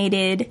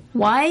eliminated?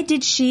 Why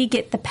did she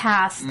get the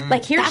pass?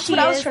 Like, here That's she what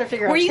is. I was trying to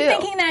figure out, Were you too.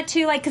 thinking that,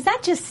 too? Like, because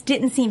that just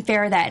didn't seem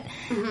fair that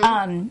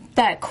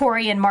that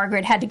Corey and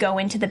Margaret had to go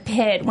into the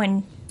pit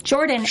when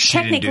Jordan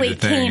technically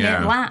came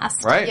in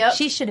last. Right. Yep.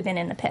 She should have been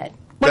in the pit.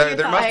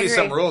 There must be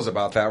some rules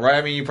about that, right?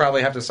 I mean, you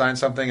probably have to sign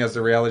something as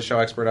the reality show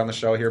expert on the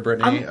show here,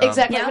 Brittany.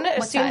 Exactly. Yeah, I'm going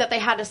to assume that they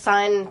had to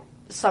sign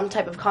some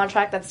type of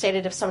contract that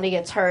stated if somebody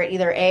gets hurt,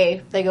 either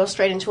A, they go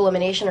straight into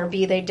elimination, or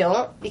B, they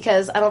don't,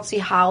 because I don't see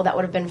how that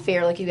would have been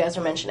fair, like you guys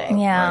are mentioning.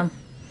 Yeah. Right.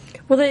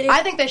 Well,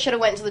 I think they should have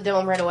went into the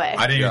dome right away.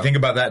 I didn't even think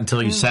about that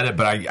until you said it,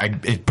 but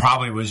it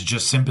probably was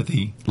just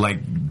sympathy,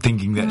 like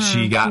thinking that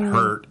she got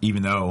hurt,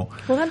 even though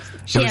it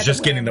was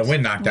just getting the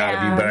wind knocked out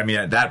of you. But I mean,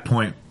 at that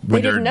point,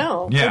 they didn't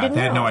know. Yeah, they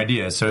had no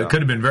idea, so it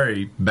could have been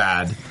very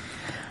bad.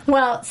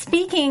 Well,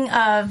 speaking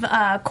of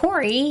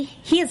Corey,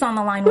 he is on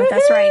the line with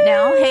us right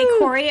now. Hey,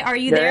 Corey, are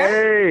you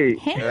there?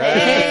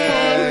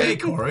 Hey,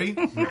 Corey.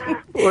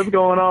 What's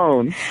going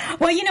on?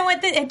 Well, you know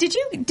what? Did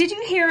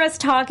you hear us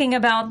talking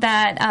about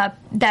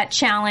that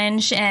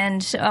challenge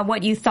and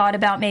what you thought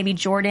about maybe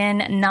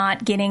Jordan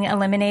not getting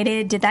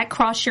eliminated? Did that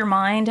cross your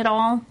mind at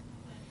all?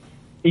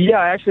 Yeah,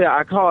 actually,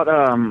 I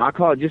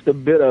caught just a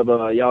bit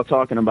of y'all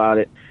talking about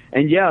it,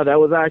 and yeah, that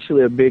was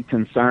actually a big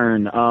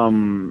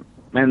concern.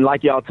 And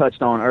like y'all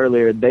touched on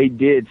earlier, they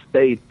did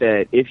state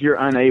that if you're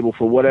unable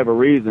for whatever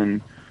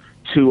reason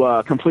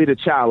to complete a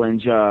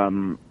challenge,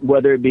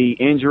 whether it be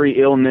injury,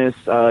 illness,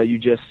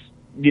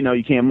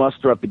 you can't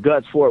muster up the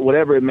guts for it,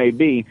 whatever it may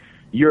be,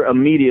 you're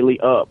immediately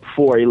up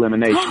for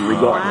elimination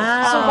regardless.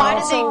 Wow. So why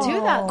did they do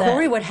that then?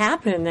 Corey, what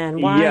happened then?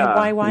 Why?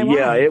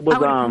 Yeah, it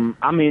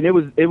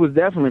was it was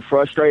definitely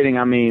frustrating.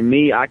 I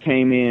mean, I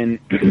came in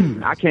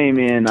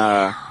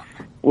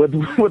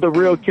with a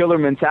real killer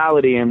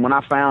mentality, and when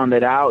I found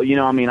that out,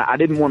 I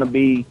didn't want to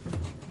be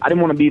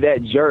that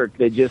jerk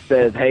that just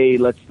says, "Hey,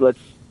 let's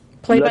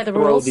play by the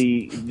rules."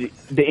 The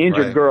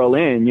injured girl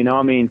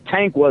in.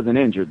 Tank wasn't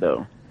injured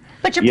though.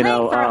 But you're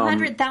playing for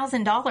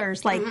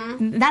 $100,000. Like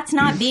that's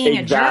not being a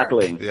jerk.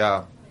 Exactly.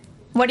 Yeah.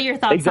 What are your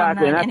thoughts on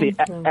that?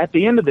 And at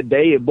the end of the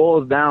day, it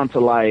boils down to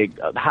like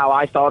how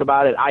I thought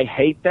about it. I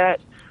hate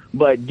that.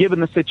 But given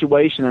the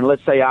situation, and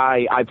let's say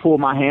I pull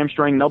my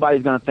hamstring,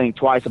 nobody's going to think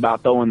twice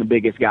about throwing the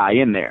biggest guy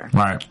in there.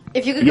 Right.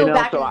 If you could go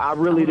back... So I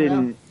really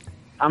didn't...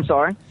 I'm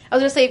sorry? I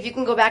was going to say, if you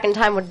can go back in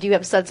time, would you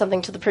have said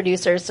something to the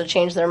producers to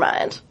change their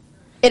mind?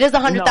 It is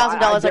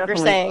 $100,000 like you're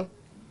saying.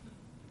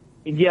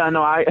 Yeah,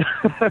 no, I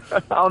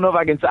don't know if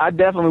I can say... I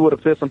definitely would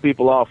have pissed some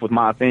people off with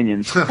my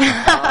opinions.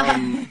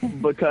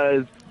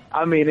 Because,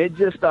 I mean, it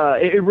just...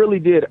 it really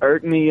did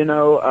irk me,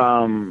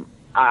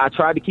 I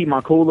tried to keep my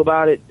cool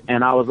about it,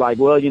 and I was like,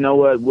 well, you know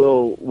what,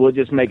 we'll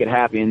just make it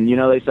happen. And,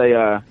 they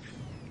say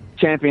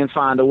champions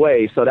find a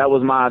way. So that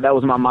was my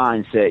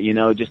mindset,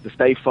 just to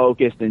stay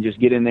focused and just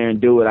get in there and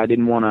do it. I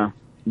didn't want to,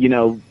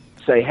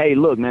 say, hey,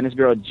 look, man, this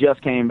girl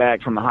just came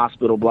back from the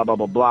hospital, blah, blah,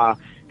 blah, blah.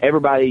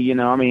 Everybody,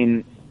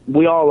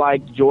 we all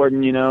like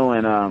Jordan,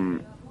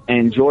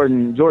 and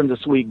Jordan's a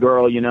sweet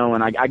girl,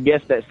 and I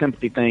guess that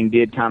sympathy thing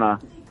did kind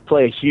of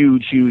play a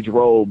huge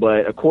role,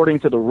 but according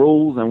to the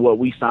rules and what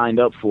we signed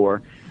up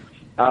for,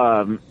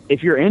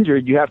 if you're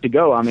injured, you have to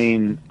go. I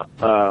mean,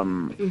 I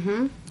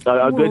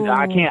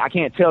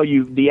can't tell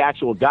you the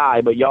actual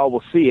guy, but y'all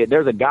will see it.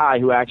 There's a guy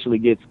who actually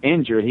gets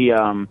injured. He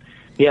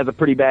has a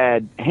pretty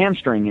bad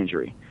hamstring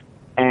injury.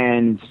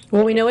 And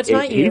we know it's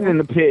not you. He's in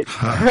the pit.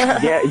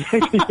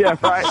 yeah,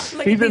 right.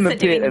 He's in the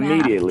pit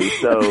immediately.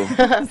 So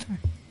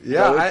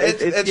yeah,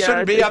 it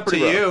shouldn't be up to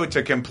you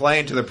to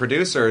complain to the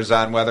producers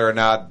on whether or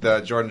not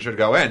Jordan should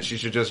go in. She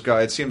should just go.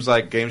 It seems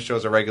like game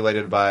shows are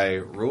regulated by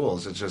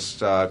rules. It's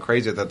just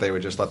crazy that they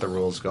would just let the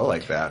rules go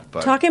like that.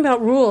 But talking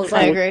about rules,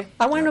 I agree.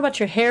 I want to know about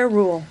your hair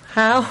rule.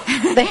 How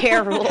the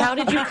hair rule? How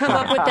did you come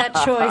up with that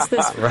choice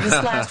this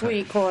last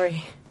week,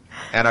 Corey?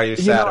 And are you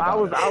sad I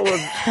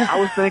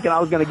was thinking I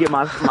was going to get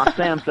my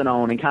Samson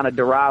on and kind of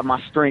derive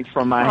my strength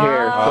from my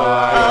hair.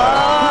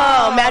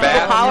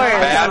 Magical powers.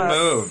 Bad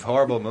move.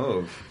 Horrible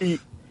move.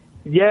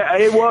 Yeah,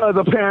 it was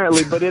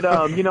apparently, but it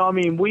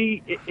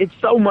it's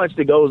so much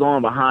that goes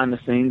on behind the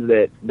scenes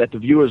that the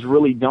viewers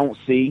really don't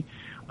see.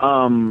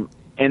 In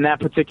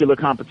that particular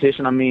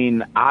competition,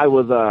 I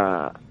was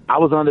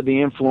under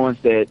the influence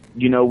that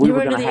we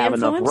were going to have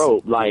enough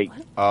rope, like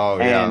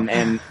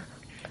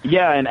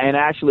and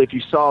actually, if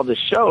you saw the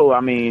show,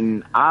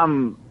 I'm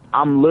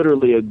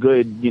literally a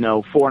good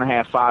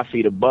 4.5, 5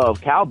 feet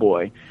above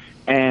Cowboy,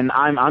 and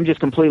I'm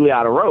just completely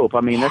out of rope.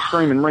 They're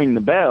screaming, ring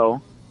the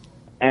bell,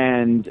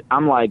 and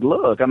I'm like,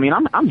 look,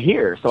 I'm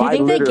here. So I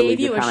literally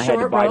just kind of had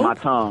to bite my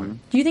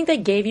tongue. Do you think they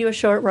gave you a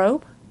short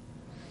rope?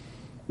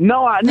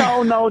 No, I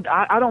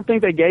don't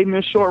think they gave me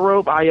a short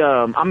rope.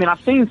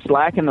 I've seen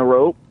slack in the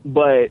rope,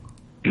 but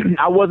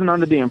I wasn't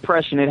under the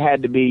impression it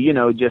had to be,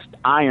 just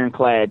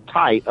ironclad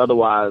tight.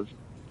 Otherwise,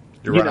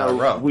 we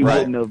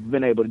wouldn't have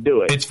been able to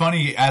do it. It's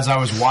funny, as I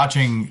was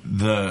watching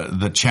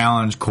the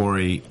challenge,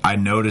 Corey, I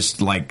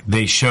noticed like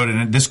they showed it.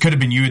 And this could have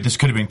been you, this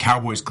could have been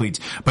Cowboys cleats,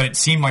 but it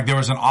seemed like there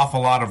was an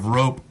awful lot of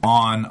rope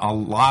on a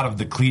lot of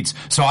the cleats.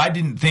 So I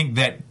didn't think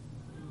that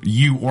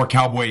you or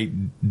Cowboy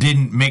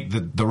didn't make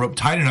the rope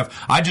tight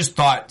enough. I just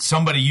thought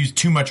somebody used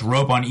too much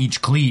rope on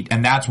each cleat,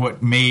 and that's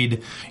what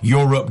made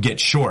your rope get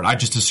short. I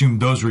just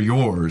assumed those were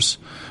yours.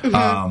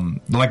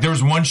 Mm-hmm. Like there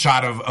was one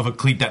shot of a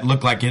cleat that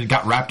looked like it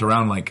got wrapped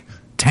around like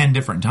 10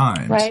 different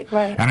times. Right.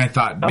 And I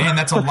thought, man,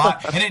 that's a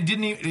lot. And it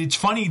didn't even, it's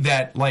funny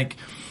that like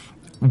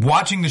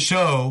watching the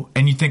show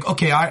and you think,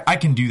 okay, I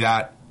can do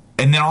that.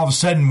 And then all of a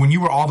sudden when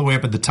you were all the way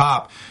up at the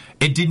top,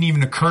 it didn't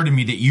even occur to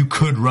me that you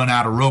could run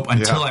out of rope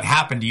until it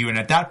happened to you. And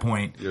at that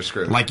point, you're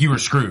screwed. Like, you were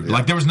screwed. Yeah.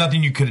 Like, there was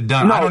nothing you could have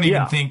done. No, I don't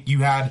even think you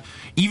had,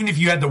 even if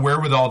you had the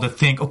wherewithal to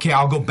think, okay,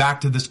 I'll go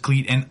back to this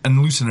cleat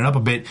and loosen it up a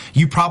bit,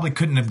 you probably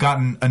couldn't have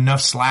gotten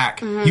enough slack.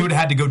 Mm-hmm. You would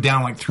have had to go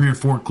down like 3 or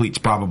 4 cleats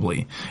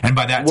probably. And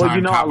by that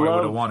time, Cowboy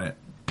would have won it.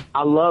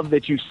 I love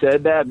that you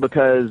said that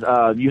because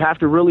you have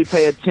to really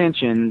pay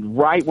attention.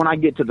 Right when I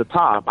get to the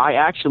top, I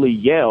actually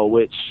yell,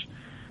 which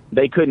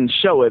they couldn't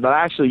show it, but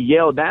I actually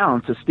yelled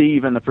down to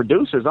Steve and the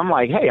producers. I'm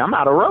like, hey, I'm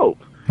out of rope.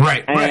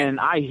 Right. And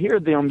I hear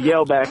them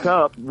yell back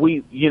up,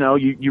 you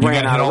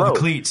ran out of all rope.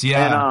 The cleats,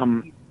 yeah.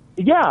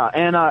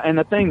 And, and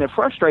the thing that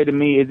frustrated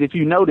me is if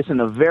you notice in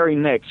the very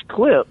next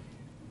clip,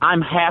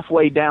 I'm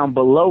halfway down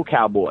below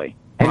Cowboy.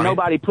 And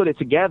nobody put it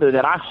together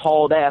that I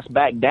hauled ass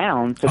back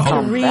down to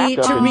come back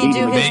up to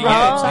redo his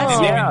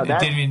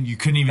rope. You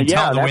couldn't even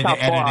tell the way they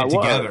edited it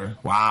together.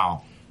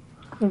 Wow.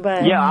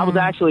 But, yeah, I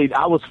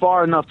was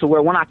far enough to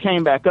where when I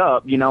came back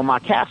up, my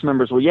cast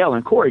members were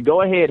yelling, Corey,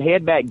 go ahead,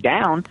 head back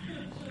down,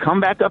 come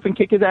back up and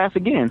kick his ass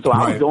again. So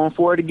I was going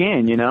for it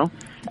again, and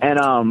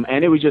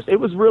it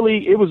was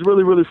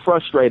really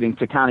frustrating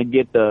to kind of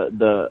get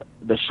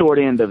the short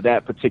end of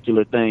that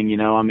particular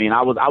thing. I mean,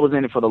 I was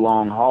in it for the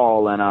long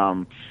haul, and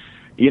I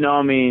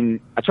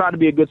tried to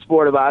be a good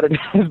sport about it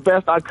as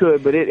best I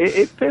could, but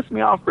it pissed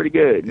me off pretty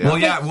good.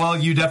 Well,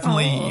 you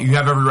definitely, you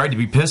have every right to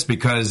be pissed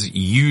because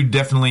you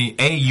definitely,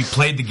 you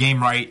played the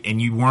game right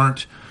and you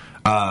weren't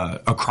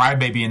a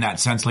crybaby in that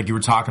sense, like you were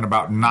talking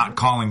about not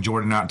calling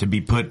Jordan out to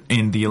be put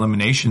in the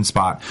elimination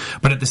spot.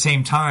 But at the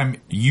same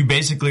time, you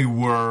basically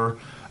were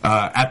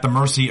at the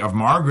mercy of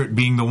Margaret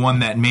being the one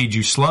that made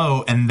you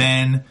slow, and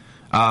then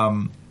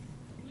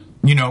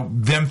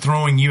them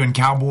throwing you and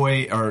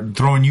Cowboy or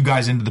throwing you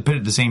guys into the pit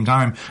at the same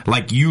time,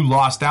 like you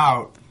lost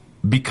out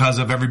because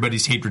of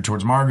everybody's hatred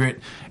towards Margaret,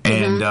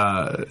 and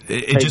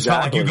it just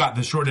felt like you got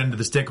the short end of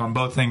the stick on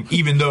both things,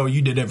 even though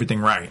you did everything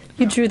right.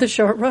 You drew the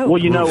short rope.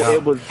 Well,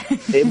 it was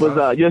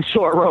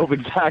short rope,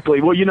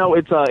 exactly. Well,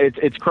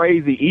 it's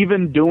crazy.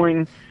 Even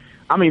doing,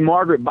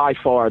 Margaret by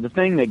far, the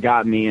thing that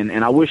got me,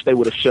 and I wish they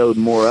would have showed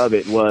more of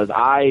it, was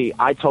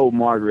I told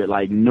Margaret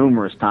like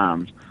numerous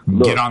times,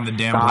 look, get on the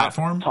damn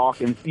platform.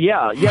 Talking,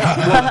 yeah.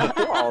 Well,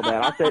 before all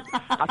that,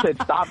 I said,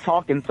 stop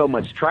talking so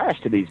much trash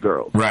to these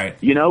girls, right?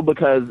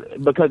 Because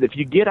if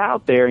you get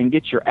out there and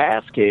get your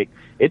ass kicked,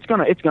 it's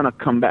gonna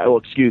come back. Oh,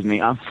 excuse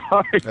me, I'm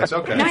sorry. That's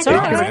okay. It's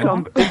gonna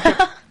come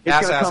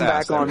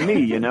back on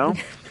me,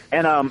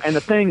 And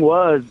the thing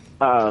was,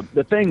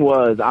 being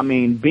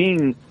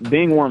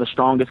one of the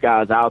strongest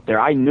guys out there,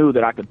 I knew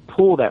that I could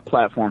pull that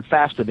platform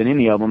faster than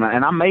any of them,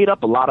 and I made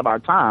up a lot of our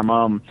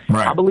time.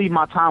 I believe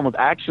my time was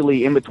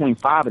actually in between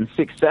 5 and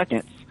 6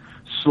 seconds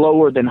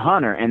slower than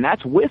Hunter, and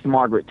that's with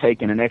Margaret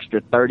taking an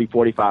extra 30,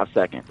 45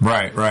 seconds.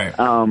 Right.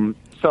 So,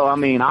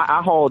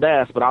 I hauled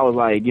ass, but I was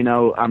like,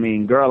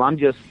 girl, I'm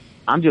just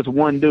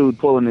one dude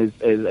pulling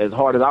as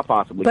hard as I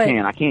possibly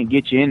can. I can't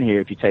get you in here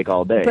if you take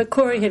all day. But,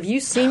 Corey, have you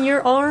seen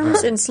your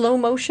arms in slow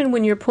motion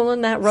when you're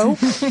pulling that rope?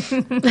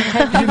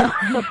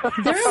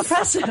 They're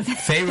impressive.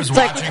 Faye was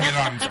watching it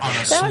on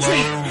a slow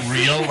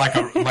reel,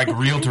 like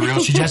reel to reel.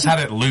 She just had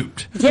it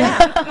looped.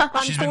 Yeah.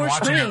 She's been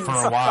watching it for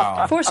a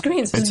while. 4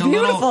 screens. It's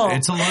beautiful.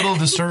 It's a little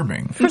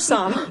disturbing. For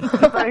some.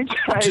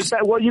 Just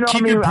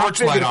keep your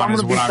porch light on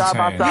is what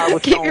I'm saying.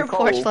 Keep your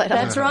porch light on.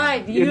 That's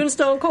right. You and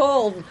Stone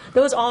Cold.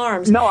 Those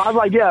arms. No, I was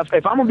like,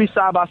 if I'm gonna be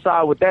side by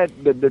side with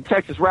the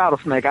Texas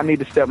Rattlesnake, I need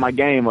to step my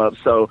game up.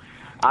 So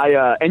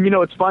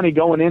it's funny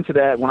going into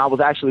that when I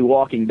was actually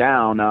walking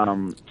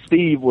down.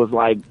 Steve was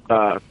like,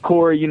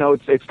 Corey,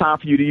 it's time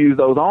for you to use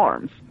those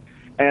arms,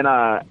 and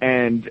I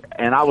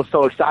was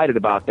so excited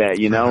about that,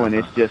 and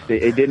it's just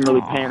it didn't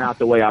really pan out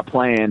the way I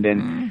planned,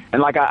 and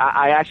like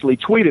I actually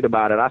tweeted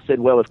about it. I said,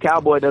 well, if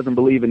Cowboy doesn't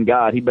believe in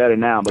God, he better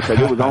now, because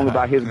it was only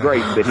by His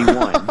grace that he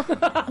won.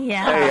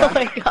 Yeah. Oh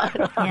my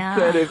God.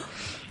 Yeah.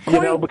 I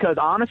said because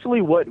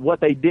honestly, what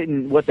they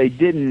didn't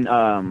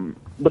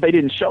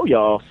show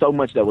y'all so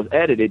much that was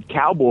edited.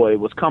 Cowboy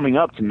was coming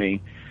up to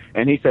me,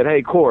 and he said,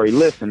 "Hey, Corey,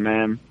 listen,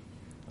 man.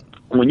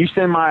 When you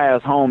send my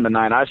ass home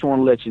tonight, I just want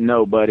to let you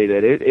know, buddy,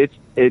 that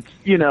it's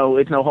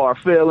no hard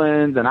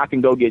feelings, and I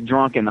can go get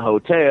drunk in the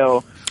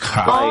hotel."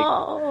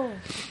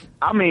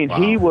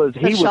 He was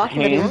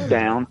hands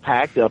down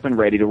packed up and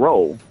ready to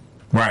roll.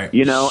 Right.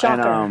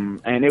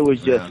 And it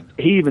was just,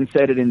 he even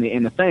said it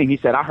in the thing. He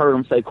said, I heard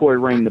him say, Corey,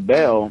 ring the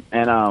bell.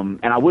 And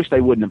I wish they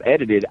wouldn't have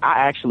edited. I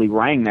actually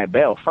rang that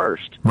bell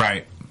first.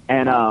 Right.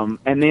 And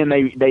then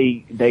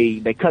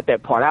they cut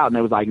that part out, and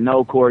they was like,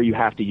 no, Corey, you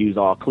have to use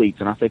all cleats.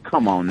 And I said,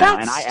 come on now.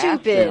 That's and I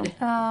stupid.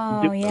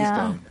 Asked them,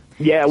 yeah.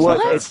 Yeah, well,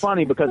 it's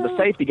funny because the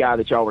safety guy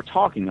that y'all were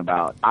talking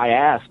about,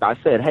 I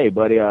said, hey,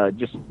 buddy,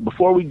 just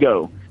before we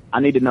go,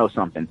 I need to know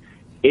something.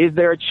 Is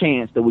there a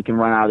chance that we can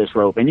run out of this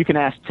rope? And you can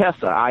ask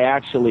Tessa. I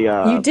actually,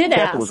 you did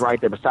Tessa ask. was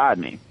right there beside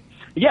me.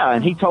 Yeah,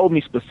 and he told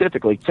me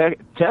specifically.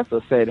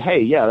 Tessa said,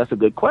 "Hey, yeah, that's a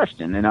good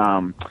question." And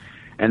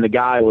And the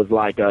guy was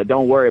like,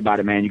 "Don't worry about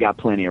it, man. You got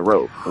plenty of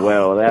rope."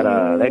 Well,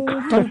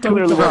 that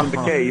clearly wasn't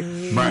the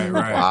case. Right.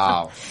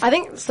 Wow. I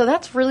think so.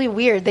 That's really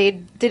weird. They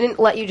didn't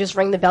let you just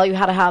ring the bell. You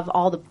had to have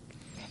all the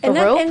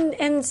rope.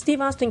 And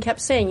Steve Austin kept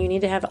saying you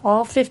need to have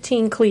all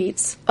 15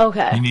 cleats.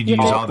 Okay. You need to use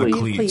all the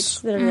cleats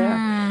that are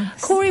there.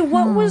 Corey,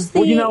 what was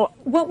the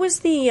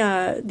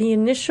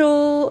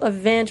initial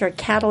event or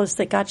catalyst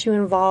that got you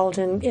involved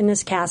in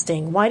this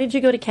casting? Why did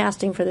you go to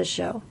casting for this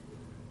show?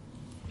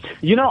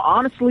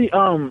 Honestly,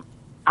 I'm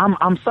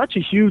such a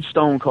huge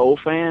Stone Cold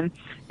fan,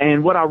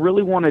 and what I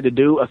really wanted to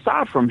do,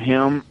 aside from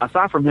him,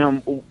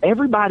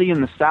 everybody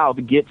in the South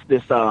gets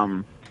this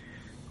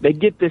they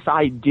get this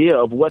idea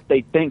of what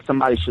they think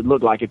somebody should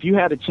look like. If you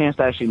had a chance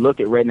to actually look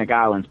at Redneck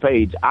Island's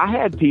page, I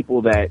had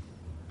people that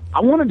I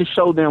wanted to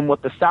show them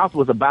what the South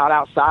was about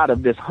outside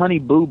of this honey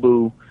boo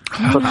boo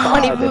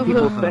facade that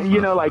people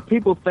think,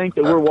 people think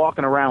that we're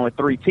walking around with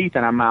 3 teeth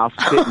in our mouth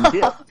spitting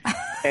dip.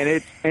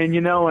 And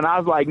I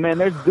was like, man,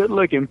 there's good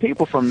looking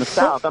people from the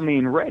South. I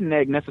mean,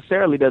 redneck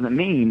necessarily doesn't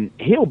mean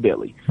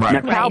hillbilly.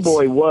 Right. Now,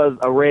 cowboy was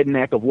a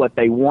redneck of what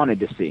they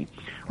wanted to see.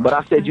 But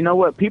I said, you know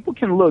what? People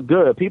can look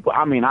good.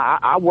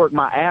 I work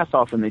my ass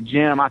off in the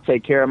gym. I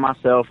take care of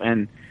myself,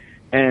 and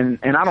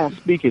I don't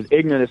speak as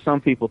ignorant as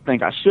some people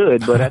think I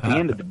should. But at the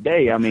end of the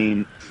day, I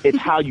mean, it's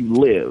how you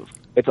live.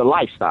 It's a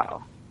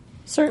lifestyle.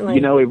 Certainly.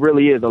 It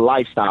really is a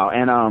lifestyle,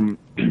 and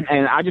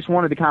I just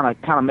wanted to kind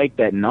of make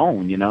that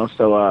known.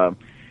 So,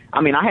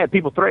 I had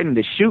people threatening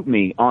to shoot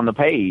me on the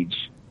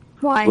page.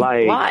 Why?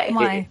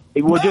 Why?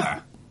 It was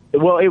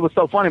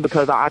so funny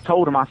because I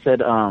told him, I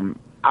said,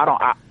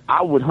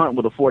 I would hunt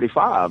with a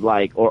 45,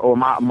 or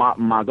my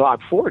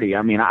Glock 40.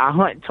 I mean, I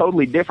hunt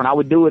totally different. I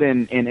would do it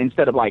in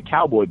instead of like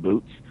cowboy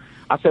boots.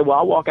 I said, well,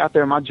 I'll walk out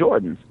there in my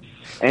Jordans.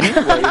 And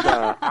anyways,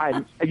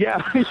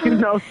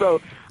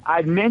 so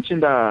I'd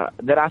mentioned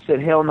that I said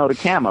hell no to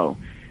camo.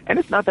 And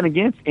it's nothing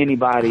against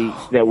anybody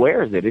that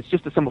wears it. It's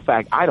just a simple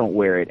fact I don't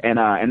wear it.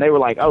 And they were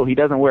like, oh, he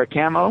doesn't wear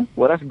camo?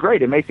 Well, that's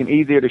great. It makes him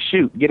easier to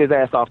shoot. Get his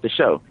ass off the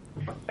show.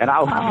 And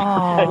I was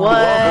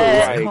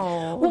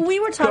well,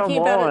 we were talking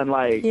about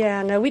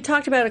it. We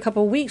talked about it a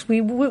couple of weeks.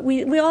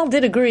 We all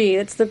did agree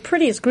it's the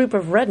prettiest group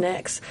of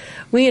rednecks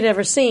we had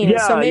ever seen.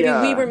 Yeah, so maybe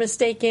we were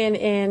mistaken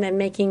in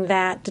making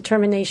that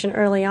determination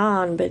early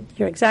on. But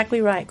you're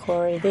exactly right,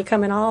 Corey. They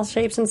come in all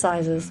shapes and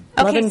sizes.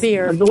 Loving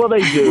beer. Well,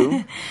 they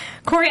do.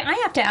 Corey, I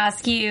have to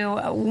ask you,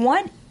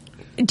 what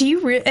do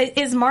you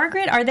is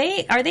Margaret? Are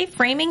they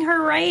framing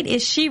her right?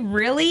 Is she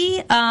really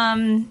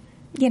a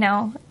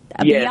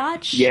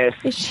biatch? Yes.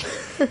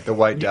 The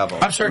White Devil.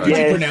 I'm sorry, can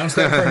you pronounce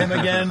that for him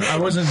again? I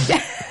wasn't...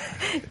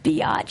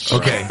 Biatch.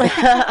 Okay.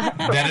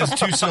 That is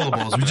 2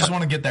 syllables. We just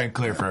want to get that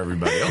clear for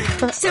everybody.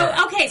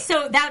 Okay.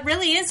 So that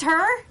really is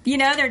her?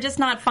 They're just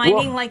not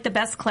finding the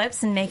best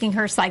clips and making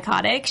her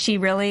psychotic. She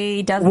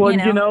really doesn't,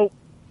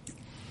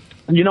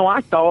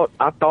 I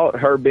thought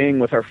her being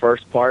with her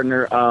first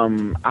partner,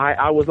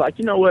 I was like,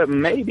 you know what,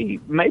 maybe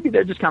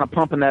they're just kind of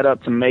pumping that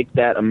up to make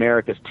that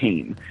America's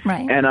team.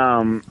 Right.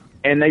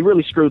 And they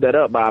really screwed that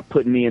up by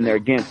putting me in there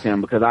against him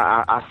because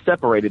I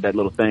separated that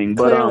little thing.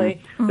 But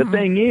the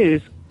thing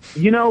is,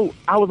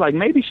 I was like,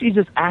 maybe she's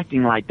just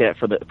acting like that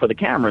for the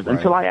cameras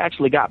until I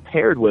actually got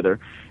paired with her.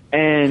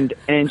 And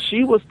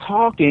she was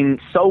talking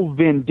so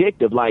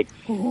vindictive, like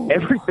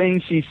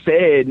everything she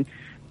said,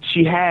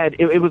 she had,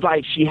 it was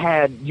like she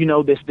had,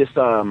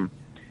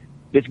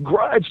 this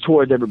grudge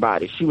towards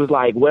everybody. She was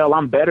like, well,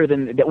 I'm better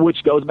than that,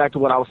 which goes back to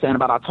what I was saying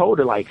about, I told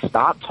her, like,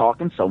 stop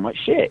talking so much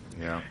shit.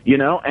 Yeah.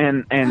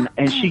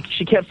 And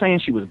she kept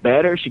saying she was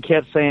better. She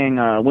kept saying,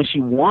 when she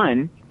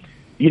won,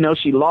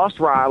 she lost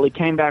Riley,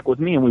 came back with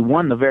me, and we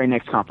won the very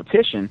next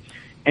competition.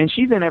 And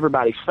she's in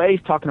everybody's face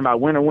talking about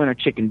winner,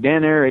 chicken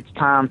dinner. It's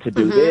time to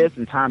do this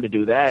and time to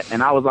do that.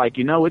 And I was like,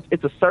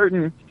 it's a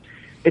certain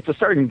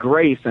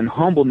grace and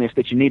humbleness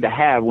that you need to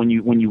have when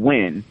you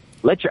win.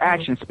 Let your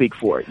actions speak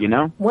for it,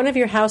 One of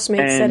your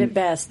housemates said it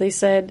best. They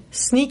said,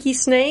 sneaky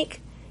snake,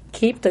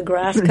 keep the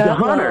grass cut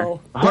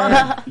low.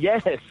 Hunter,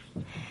 yes.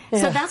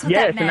 So that's what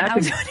that meant. I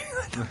was wondering,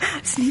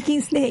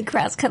 sneaky snake,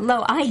 grass cut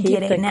low. I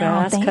get it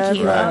now. Thank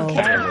you.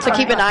 Okay. So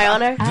keep an eye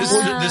on her? This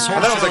whole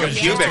that was like a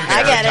pubic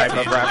hair type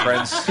of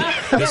reference.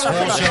 This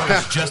whole show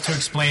is just to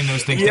explain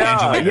those things to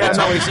Angela. Yeah,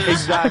 no,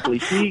 exactly.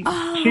 She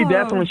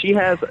definitely, she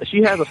has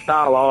a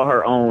style all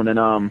her own.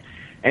 And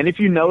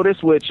if you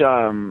notice, which...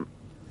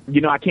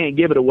 I can't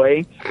give it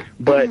away,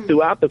 but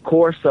throughout the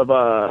course of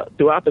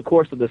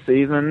the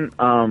season,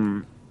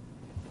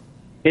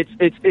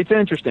 it's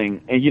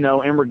interesting, and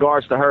in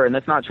regards to her, and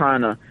that's not trying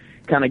to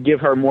kind of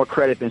give her more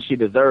credit than she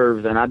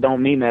deserves, and I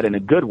don't mean that in a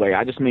good way.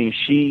 I just mean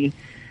she's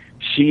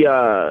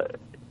all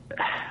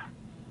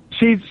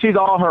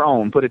her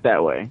own. Put it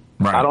that way.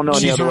 Right. I don't know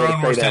any other way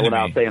to say that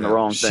without saying the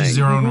wrong thing. She's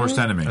her own worst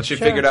enemy. And she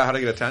figured out how to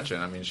get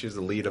attention. I mean, she's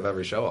the lead of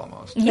every show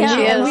almost. Yeah,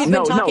 she is. We've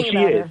been talking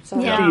about her. She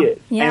is.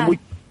 Yeah. And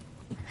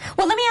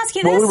well, let me ask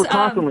you this. We were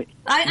constantly,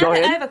 I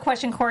have a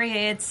question, Corey.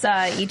 It's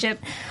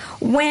Egypt.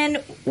 When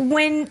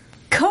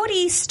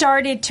Cody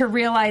started to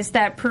realize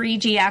that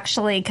Parigi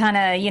actually kind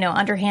of,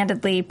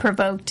 underhandedly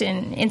provoked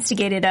and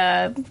instigated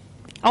a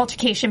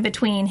altercation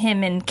between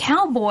him and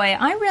Cowboy.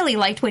 I really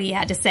liked what he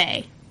had to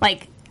say.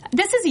 Like,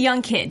 this is a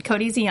young kid.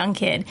 Cody's a young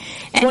kid.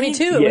 And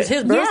 22. It was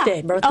his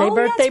birthday. Yeah.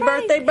 Birthday.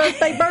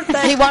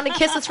 He wanted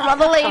kisses from all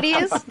the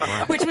ladies.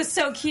 Which was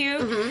so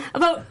cute.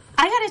 But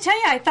I got to tell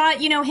you, I thought,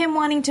 him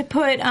wanting to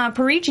put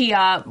Parigi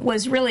up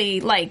was really,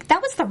 that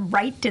was the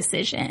right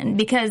decision.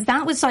 Because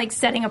that was,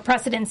 setting a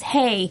precedence.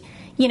 Hey,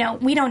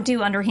 we don't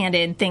do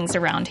underhanded things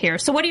around here.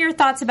 So what are your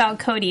thoughts about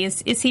Cody?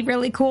 Is he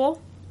really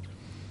cool?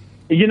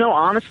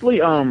 Honestly,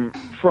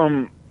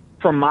 from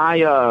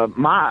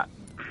my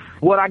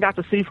what I got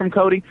to see from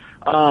Cody,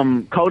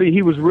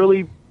 he was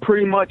really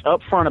pretty much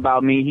upfront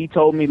about me. He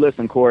told me,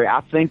 listen, Corey,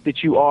 I think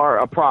that you are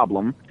a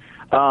problem,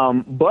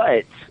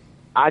 but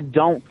I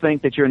don't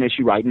think that you're an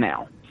issue right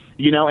now.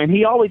 And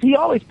he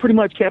always pretty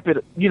much kept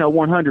it,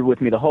 100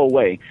 with me the whole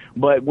way.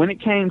 But when it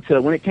came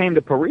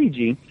to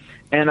Parigi,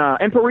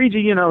 and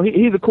Parigi,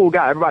 he's a cool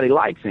guy. Everybody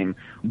likes him.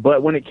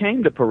 But when it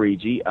came to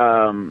Parigi,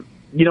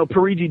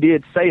 Parigi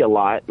did say a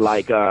lot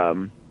like,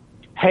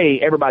 hey,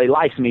 everybody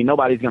likes me.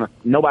 Nobody's gonna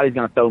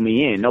throw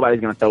me in. Nobody's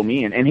gonna throw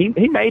me in. And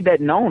he made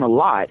that known a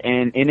lot.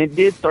 And it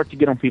did start to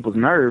get on people's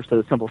nerves to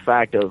the simple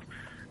fact of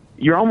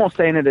you're almost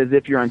saying it as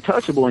if you're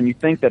untouchable and you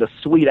think that a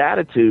sweet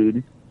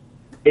attitude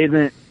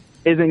isn't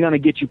gonna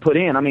get you put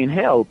in. I mean,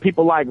 hell,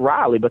 people like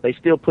Riley, but they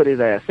still put his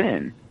ass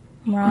in.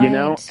 Right.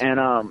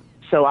 And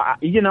so I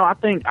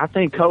think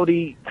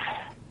Cody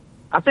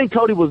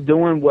was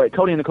doing what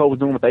Cody and Nicole was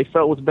doing what they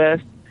felt was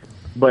best,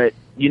 but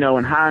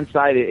in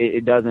hindsight,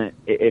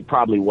 it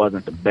probably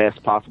wasn't the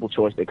best possible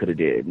choice they could have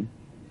did.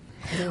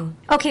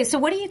 Okay, so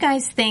what do you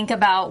guys think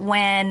about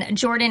when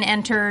Jordan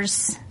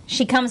enters?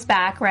 She comes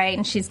back, right,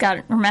 and she's got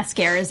her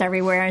mascaras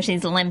everywhere, and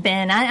she's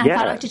limping. I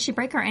thought, did she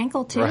break her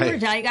ankle too?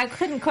 Right. Or I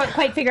couldn't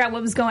quite figure out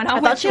what was going on.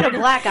 I thought she had a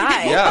black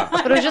eye. Yeah,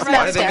 but it was just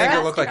why did they make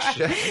her mascara. look like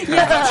shit?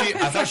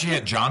 I thought she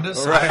had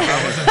jaundice. Right.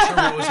 I wasn't sure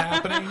what was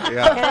happening.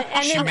 Yeah.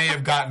 And She then- may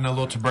have gotten a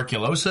little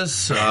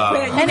tuberculosis. She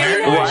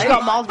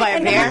got mauled by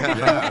a bear.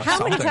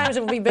 How many times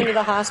have we been to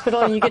the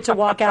hospital and you get to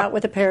walk out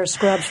with a pair of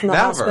scrubs from the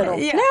Never. hospital?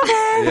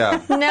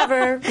 Yeah.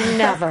 Never.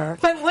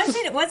 But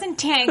wasn't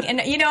Tank? And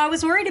I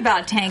was worried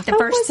about Tank the I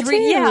first was three.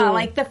 too.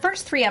 Yeah, the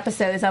first 3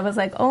 episodes, I was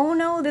like, oh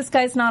no, this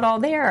guy's not all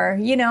there.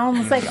 I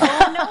was like,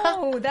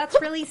 oh no, that's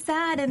really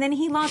sad. And then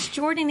he lost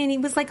Jordan, and he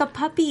was like a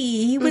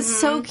puppy. He was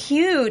so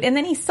cute. And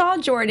then he saw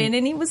Jordan,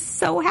 and he was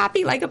so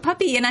happy, like a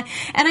puppy. And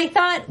I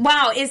thought,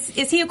 wow, is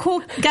he a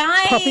cool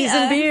guy? Puppies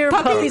and beer.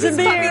 Puppies and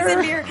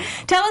beer.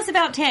 Tell us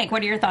about Tank.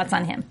 What are your thoughts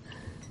on him?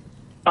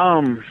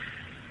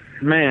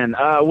 Man,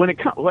 when it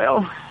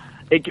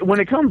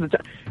comes to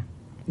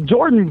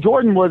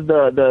Jordan was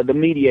the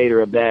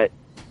mediator of that,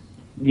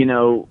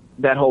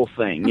 that whole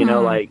thing.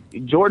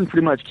 Jordan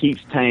pretty much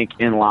keeps Tank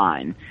in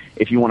line,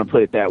 if you want to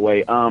put it that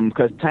way.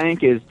 Because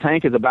Tank is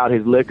about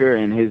his liquor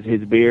and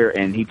his beer,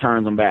 and he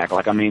turns them back.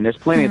 There's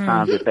plenty of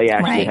times that they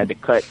actually had to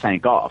cut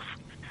Tank off.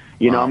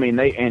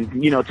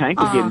 Tank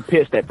was getting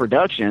pissed at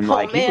production. He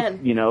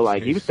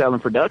was telling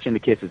production to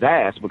kiss his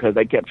ass because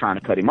they kept trying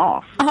to cut him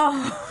off.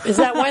 Is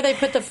that why they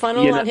put the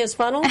funnel on his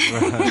funnel?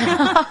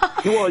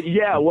 Well,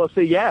 yeah. Well,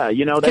 see, yeah.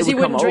 They would he come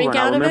wouldn't over, drink and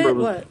I out of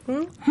remember it?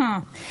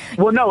 What?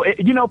 Well, no.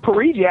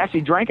 Parigi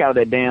actually drank out of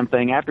that damn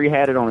thing after he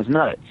had it on his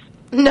nuts.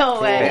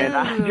 No way. And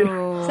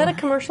Is that a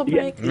commercial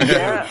break?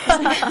 Yeah.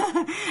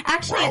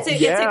 Actually, it's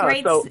a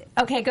great.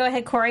 Okay, go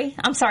ahead, Corey.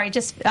 I'm sorry.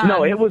 Just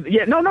no, it was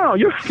no.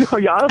 You're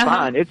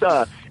fine.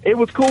 It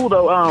was cool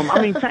though.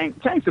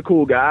 Tank's a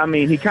cool guy.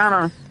 He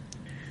kind of.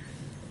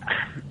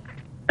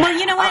 Well,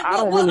 you know what?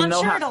 I'm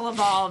sure how... it'll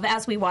evolve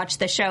as we watch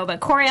the show. But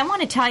Corey, I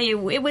want to tell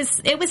you, it was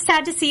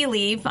sad to see you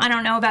leave. I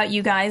don't know about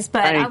you guys,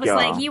 but I was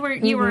like, you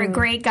were a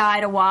great guy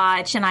to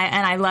watch, and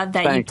I love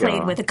that you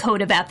played with a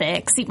code of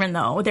ethics, even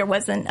though there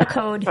wasn't a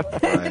code.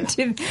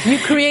 You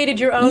created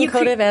your own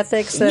code of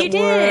ethics. That you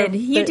did.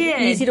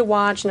 Easy to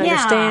watch and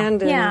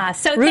understand. And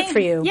so root for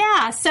you.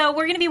 Yeah. So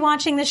we're going to be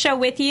watching the show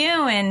with you.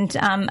 And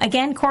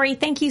again, Corey,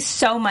 thank you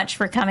so much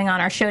for coming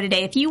on our show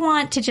today. If you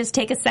want to just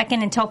take a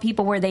second and tell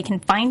people where they can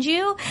find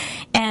you,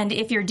 and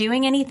if you're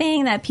doing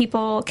anything that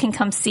people can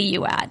come see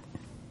you at.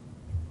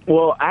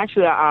 Well,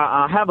 actually,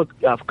 I have a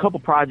couple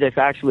projects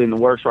actually in the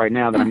works right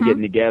now that I'm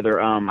getting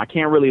together. I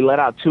can't really let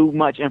out too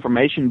much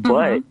information,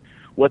 but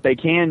what they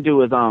can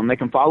do is they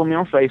can follow me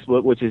on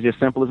Facebook, which is as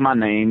simple as my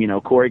name,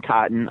 Corey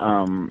Cotton.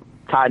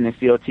 Cotton is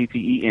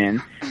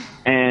Cotten.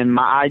 And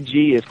my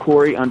IG is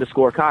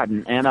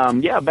Corey_Cotton.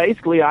 And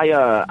basically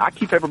I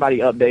keep everybody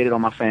updated on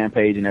my fan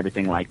page and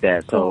everything like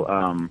that.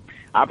 So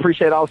I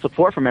appreciate all the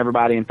support from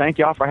everybody, and thank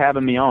y'all for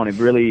having me on. It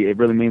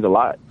really means a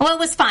lot. Well, it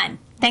was fun.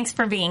 Thanks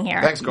for being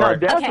here. Thanks, Corey. No,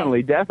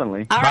 definitely.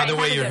 All By right, the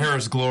way, your hair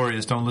is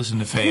glorious. Don't listen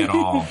to Faye at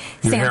all.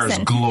 Your Samson. hair is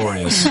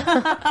glorious.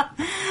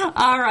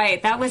 All right.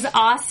 That was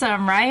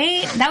awesome,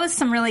 right? That was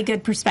some really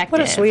good perspective.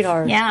 What a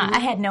sweetheart. Yeah. I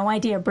had no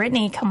idea.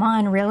 Brittany, come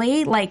on,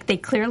 really? Like, they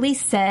clearly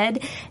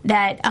said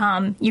that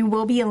you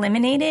will be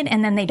eliminated,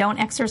 and then they don't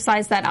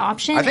exercise that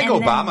option. I think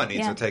and Obama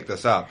needs to take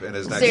this up in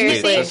his next Seriously.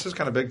 speech. This is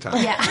kind of big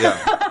time. Yeah.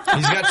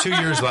 He's got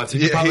 2 years left. He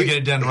can probably get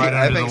it done right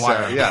under the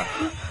wire. So,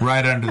 yeah.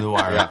 Right under the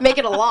wire. Make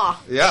it a law.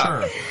 Yeah.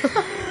 Sure.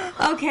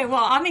 Okay,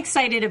 well, I'm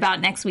excited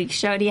about next week's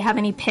show. Do you have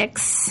any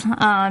picks?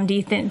 Do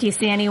you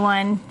see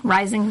anyone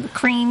rising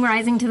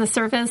to the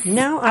surface?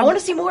 No, I want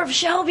to see more of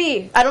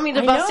Shelby. I don't mean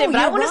to bust know, in, but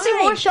I you're want to see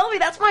right. more Shelby.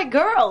 That's my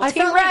girl. Team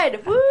felt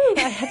Red. Woo!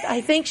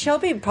 I think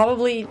Shelby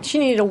she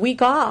needed a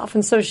week off,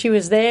 and so she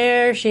was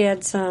there. She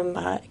had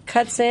some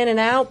cuts in and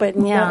out, but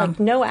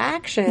no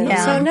action.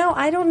 Yeah. So no,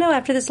 I don't know.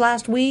 After this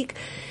last week,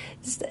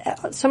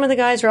 some of the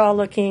guys are all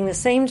looking the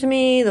same to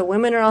me. The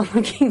women are all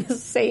looking the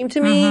same to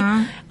me.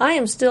 I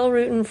am still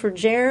rooting for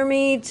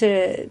Jeremy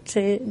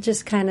to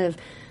just kind of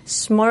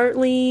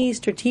smartly,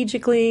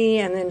 strategically,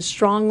 and then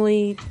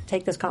strongly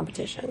take this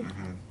competition.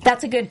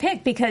 That's a good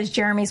pick because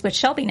Jeremy's with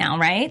Shelby now,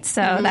 right?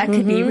 So that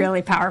could be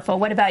really powerful.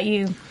 What about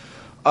you,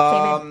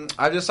 David?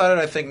 I've decided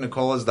I think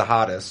Nicole is the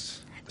hottest.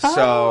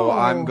 So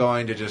I'm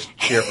going to just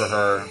cheer for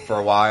her for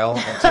a while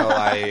until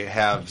I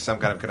have some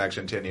kind of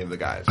connection to any of the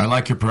guys. I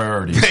like your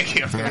priorities. Thank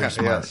you. Very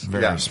smart. Yes.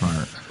 Very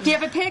smart. Do you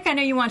have a pick? I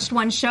know you watched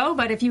one show,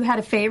 but if you had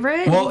a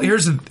favorite? Well,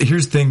 here's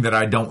the thing that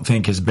I don't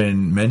think has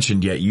been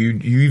mentioned yet. You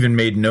even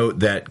made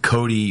note that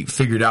Cody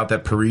figured out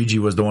that Parigi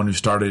was the one who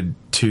started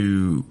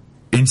to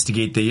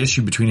instigate the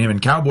issue between him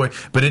and Cowboy,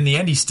 but in the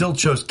end he still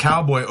chose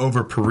Cowboy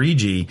over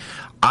Parigi.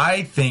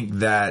 I think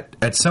that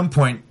at some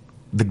point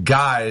the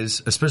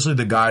guys, especially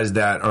the guys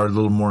that are a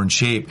little more in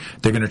shape,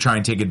 they're going to try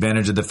and take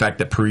advantage of the fact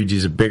that Parigi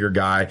is a bigger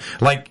guy.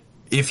 Like,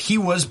 if he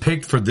was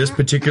picked for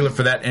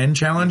for that end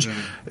challenge,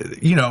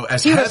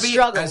 as heavy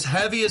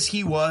as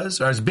he was,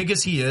 or as big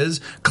as he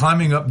is,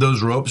 climbing up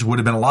those ropes would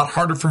have been a lot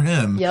harder for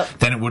him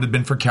than it would have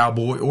been for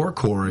Cowboy or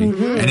Corey.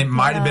 And it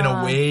might have been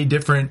a way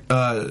different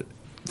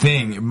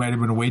thing. It might have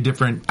been a way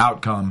different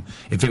outcome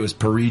if it was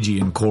Parigi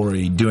and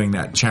Corey doing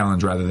that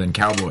challenge rather than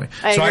Cowboy.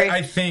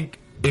 I think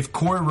if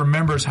Corey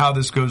remembers how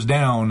this goes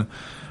down,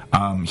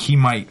 he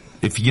might,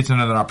 if he gets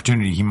another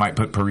opportunity, he might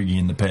put Parigi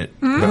in the pit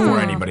before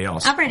anybody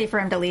else. I'm ready for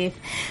him to leave.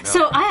 No.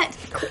 So,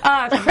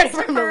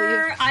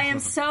 Christopher, I am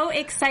so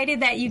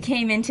excited that you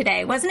came in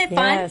today. Wasn't it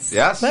fun? Yes. You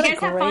guys have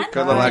fun?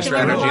 Good little extra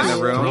energy in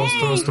the room.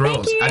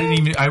 Thrills.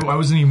 I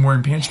wasn't even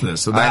wearing pants for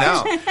this. So I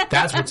know.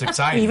 That's what's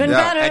exciting. Even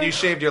better. And you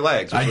shaved your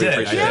legs. I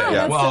did.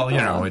 Yeah.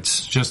 Well,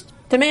 it's just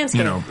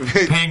Demansky.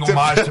 Paying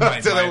homage to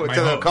my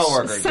the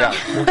coworker.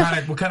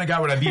 What kind of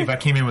guy would I be if I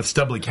came in with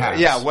stubbly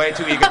calves? Yeah, way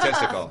too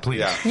egotistical.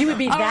 Please. Yeah. You would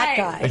be that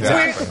guy.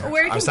 Exactly.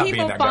 Where can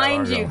people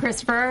find you,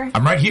 Christopher?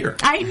 I'm right here.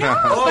 I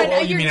know,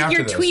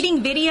 you're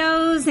tweeting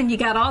videos, and you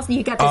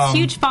got this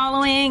huge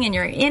following, and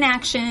you're in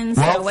action.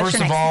 So well,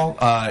 first of all,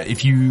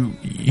 if you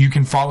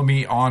can follow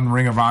me on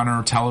Ring of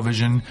Honor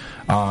television.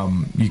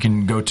 You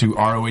can go to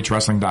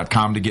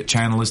ROHWrestling.com to get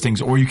channel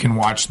listings, or you can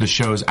watch the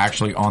shows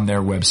actually on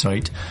their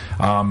website.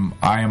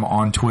 I am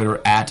on Twitter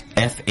at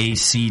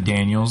FAC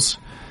Daniels.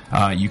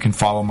 You can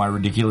follow my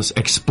ridiculous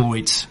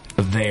exploits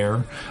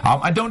there.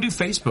 I don't do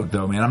Facebook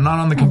though, man. I'm not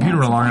on the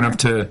computer long enough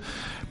to.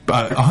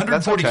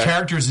 140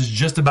 characters is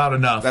just about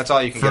enough. That's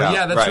all you can get out.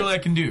 Yeah, that's all I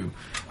can do.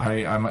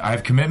 I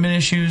have commitment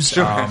issues.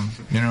 Sure. So.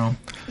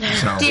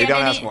 Do you have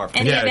ask more.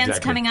 any events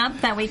coming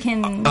up that we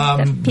can?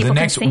 The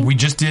next can see? we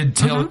just did.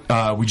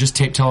 We just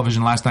taped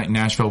television last night in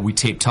Nashville. We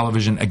taped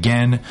television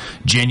again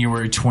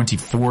January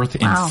 24th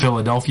in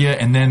Philadelphia,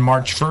 and then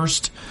March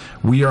 1st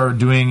we are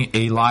doing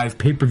a live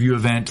pay-per-view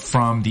event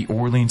from the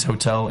Orleans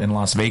Hotel in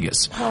Las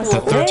Vegas.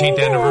 The 13th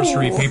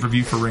anniversary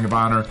pay-per-view for Ring of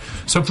Honor.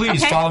 So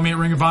please follow me at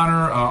Ring of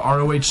Honor,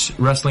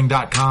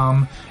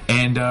 ROHWrestling.com,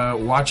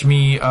 and watch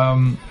me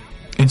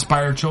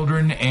inspire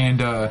children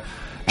and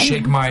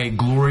shake my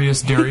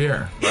glorious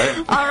derriere. Right.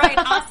 All right,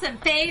 awesome.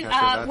 Faye,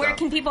 where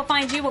can people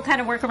find you? We'll kind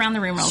of work around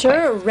the room real quick.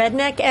 Sure,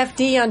 Redneck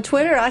FD on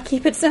Twitter. I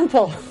keep it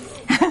simple.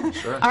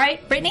 Sure. All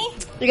right, Brittany?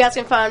 You guys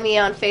can find me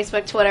on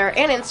Facebook, Twitter,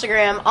 and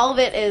Instagram. All of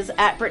it is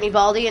at Brittany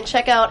Baldy. And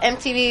check out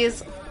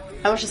MTV's,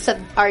 I almost just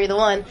said, Are You the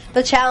One?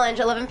 The Challenge,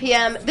 11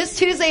 p.m. This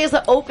Tuesday is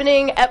the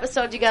opening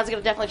episode. You guys are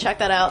going to definitely check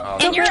that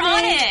out. And you're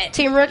on it.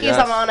 Team Rookies, yes.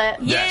 I'm on it.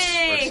 Yes,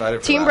 Yay. we're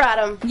excited for Team that.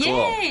 Bradham.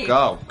 Yay.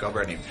 Cool. Go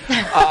Brittany.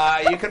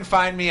 You can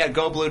find me at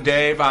Go Blue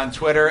Dave on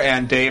Twitter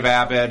and Dave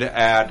Abed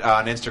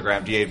on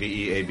Instagram,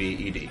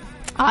 DAVEABED.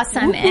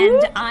 Awesome.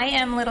 And I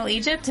am Little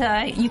Egypt.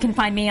 You can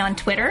find me on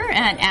Twitter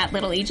at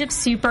Little Egypt.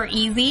 Super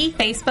easy.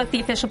 Facebook,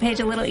 the official page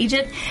of Little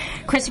Egypt.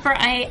 Christopher,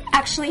 I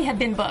actually have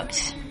been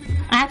booked.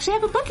 I actually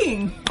have a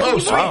booking. Oh,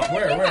 sweet.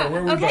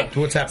 Where we Okay. booked?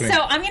 What's happening? So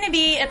I'm going to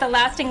be at the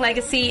Lasting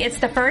Legacy. It's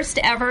the first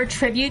ever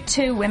tribute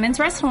to women's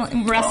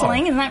wrestling.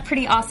 Isn't that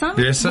pretty awesome?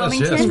 Yes,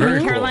 Wilmington, very North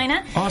cool.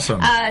 Carolina. Awesome.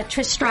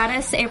 Trish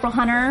Stratus, April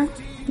Hunter,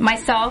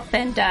 myself,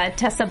 and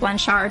Tessa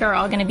Blanchard are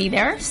all going to be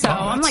there. So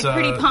I'm like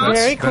pretty pumped.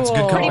 Very cool. That's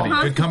good Pretty company.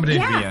 pumped. Good company to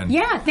be Yeah, in.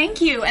 yeah,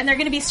 thank you. And they're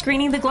going to be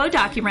screening the Glow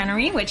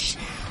documentary, which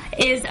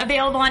is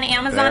available on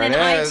Amazon and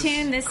There it is.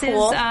 iTunes. This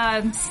Cool.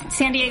 is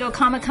San Diego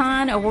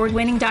Comic-Con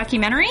award-winning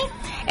documentary.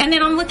 And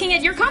then I'm looking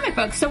at your comic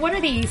books. So what are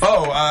these?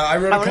 Oh, I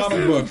wrote a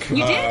comic book.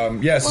 You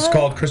did? Yes, it's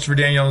called Christopher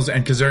Daniels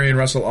and Kazarian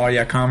Russell Aw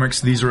Yeah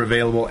Comics. These are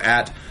available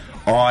at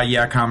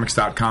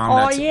awyeahcomics.com.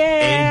 That's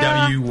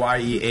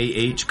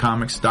AWYEAH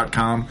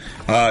comics.com.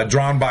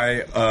 Drawn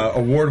by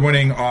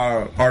award-winning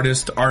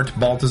artist Art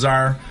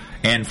Baltazar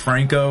and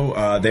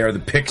Franco. They are the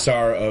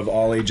Pixar of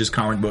all ages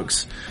comic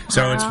books.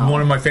 So it's one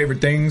of my favorite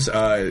things.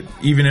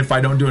 Even if I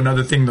don't do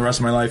another thing the rest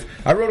of my life,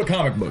 I wrote a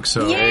comic book.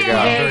 So Yay. I'm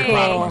very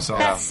proud of myself.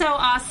 That's so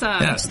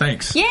awesome. Yes,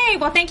 thanks. Yay!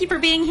 Well, thank you for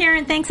being here,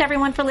 and thanks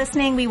everyone for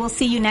listening. We will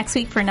see you next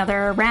week for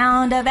another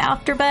round of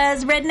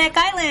AfterBuzz Redneck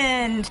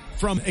Island.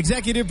 From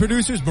executive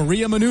producers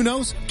Maria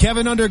Menounos,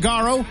 Kevin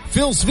Undergaro,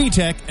 Phil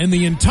Svitek, and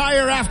the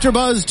entire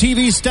AfterBuzz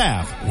TV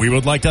staff, we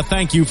would like to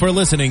thank you for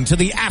listening to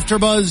the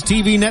AfterBuzz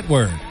TV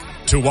network.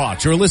 To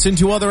watch or listen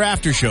to other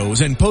after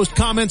shows and post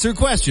comments or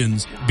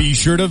questions, be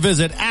sure to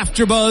visit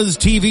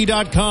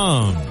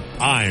AfterBuzzTV.com.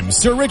 I'm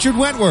Sir Richard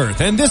Wentworth,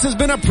 and this has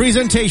been a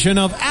presentation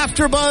of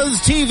AfterBuzz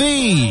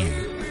TV.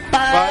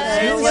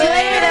 Buzz you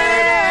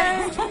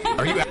later.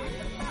 Are you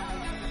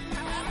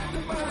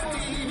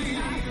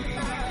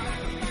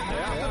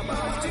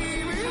AfterBuzz TV.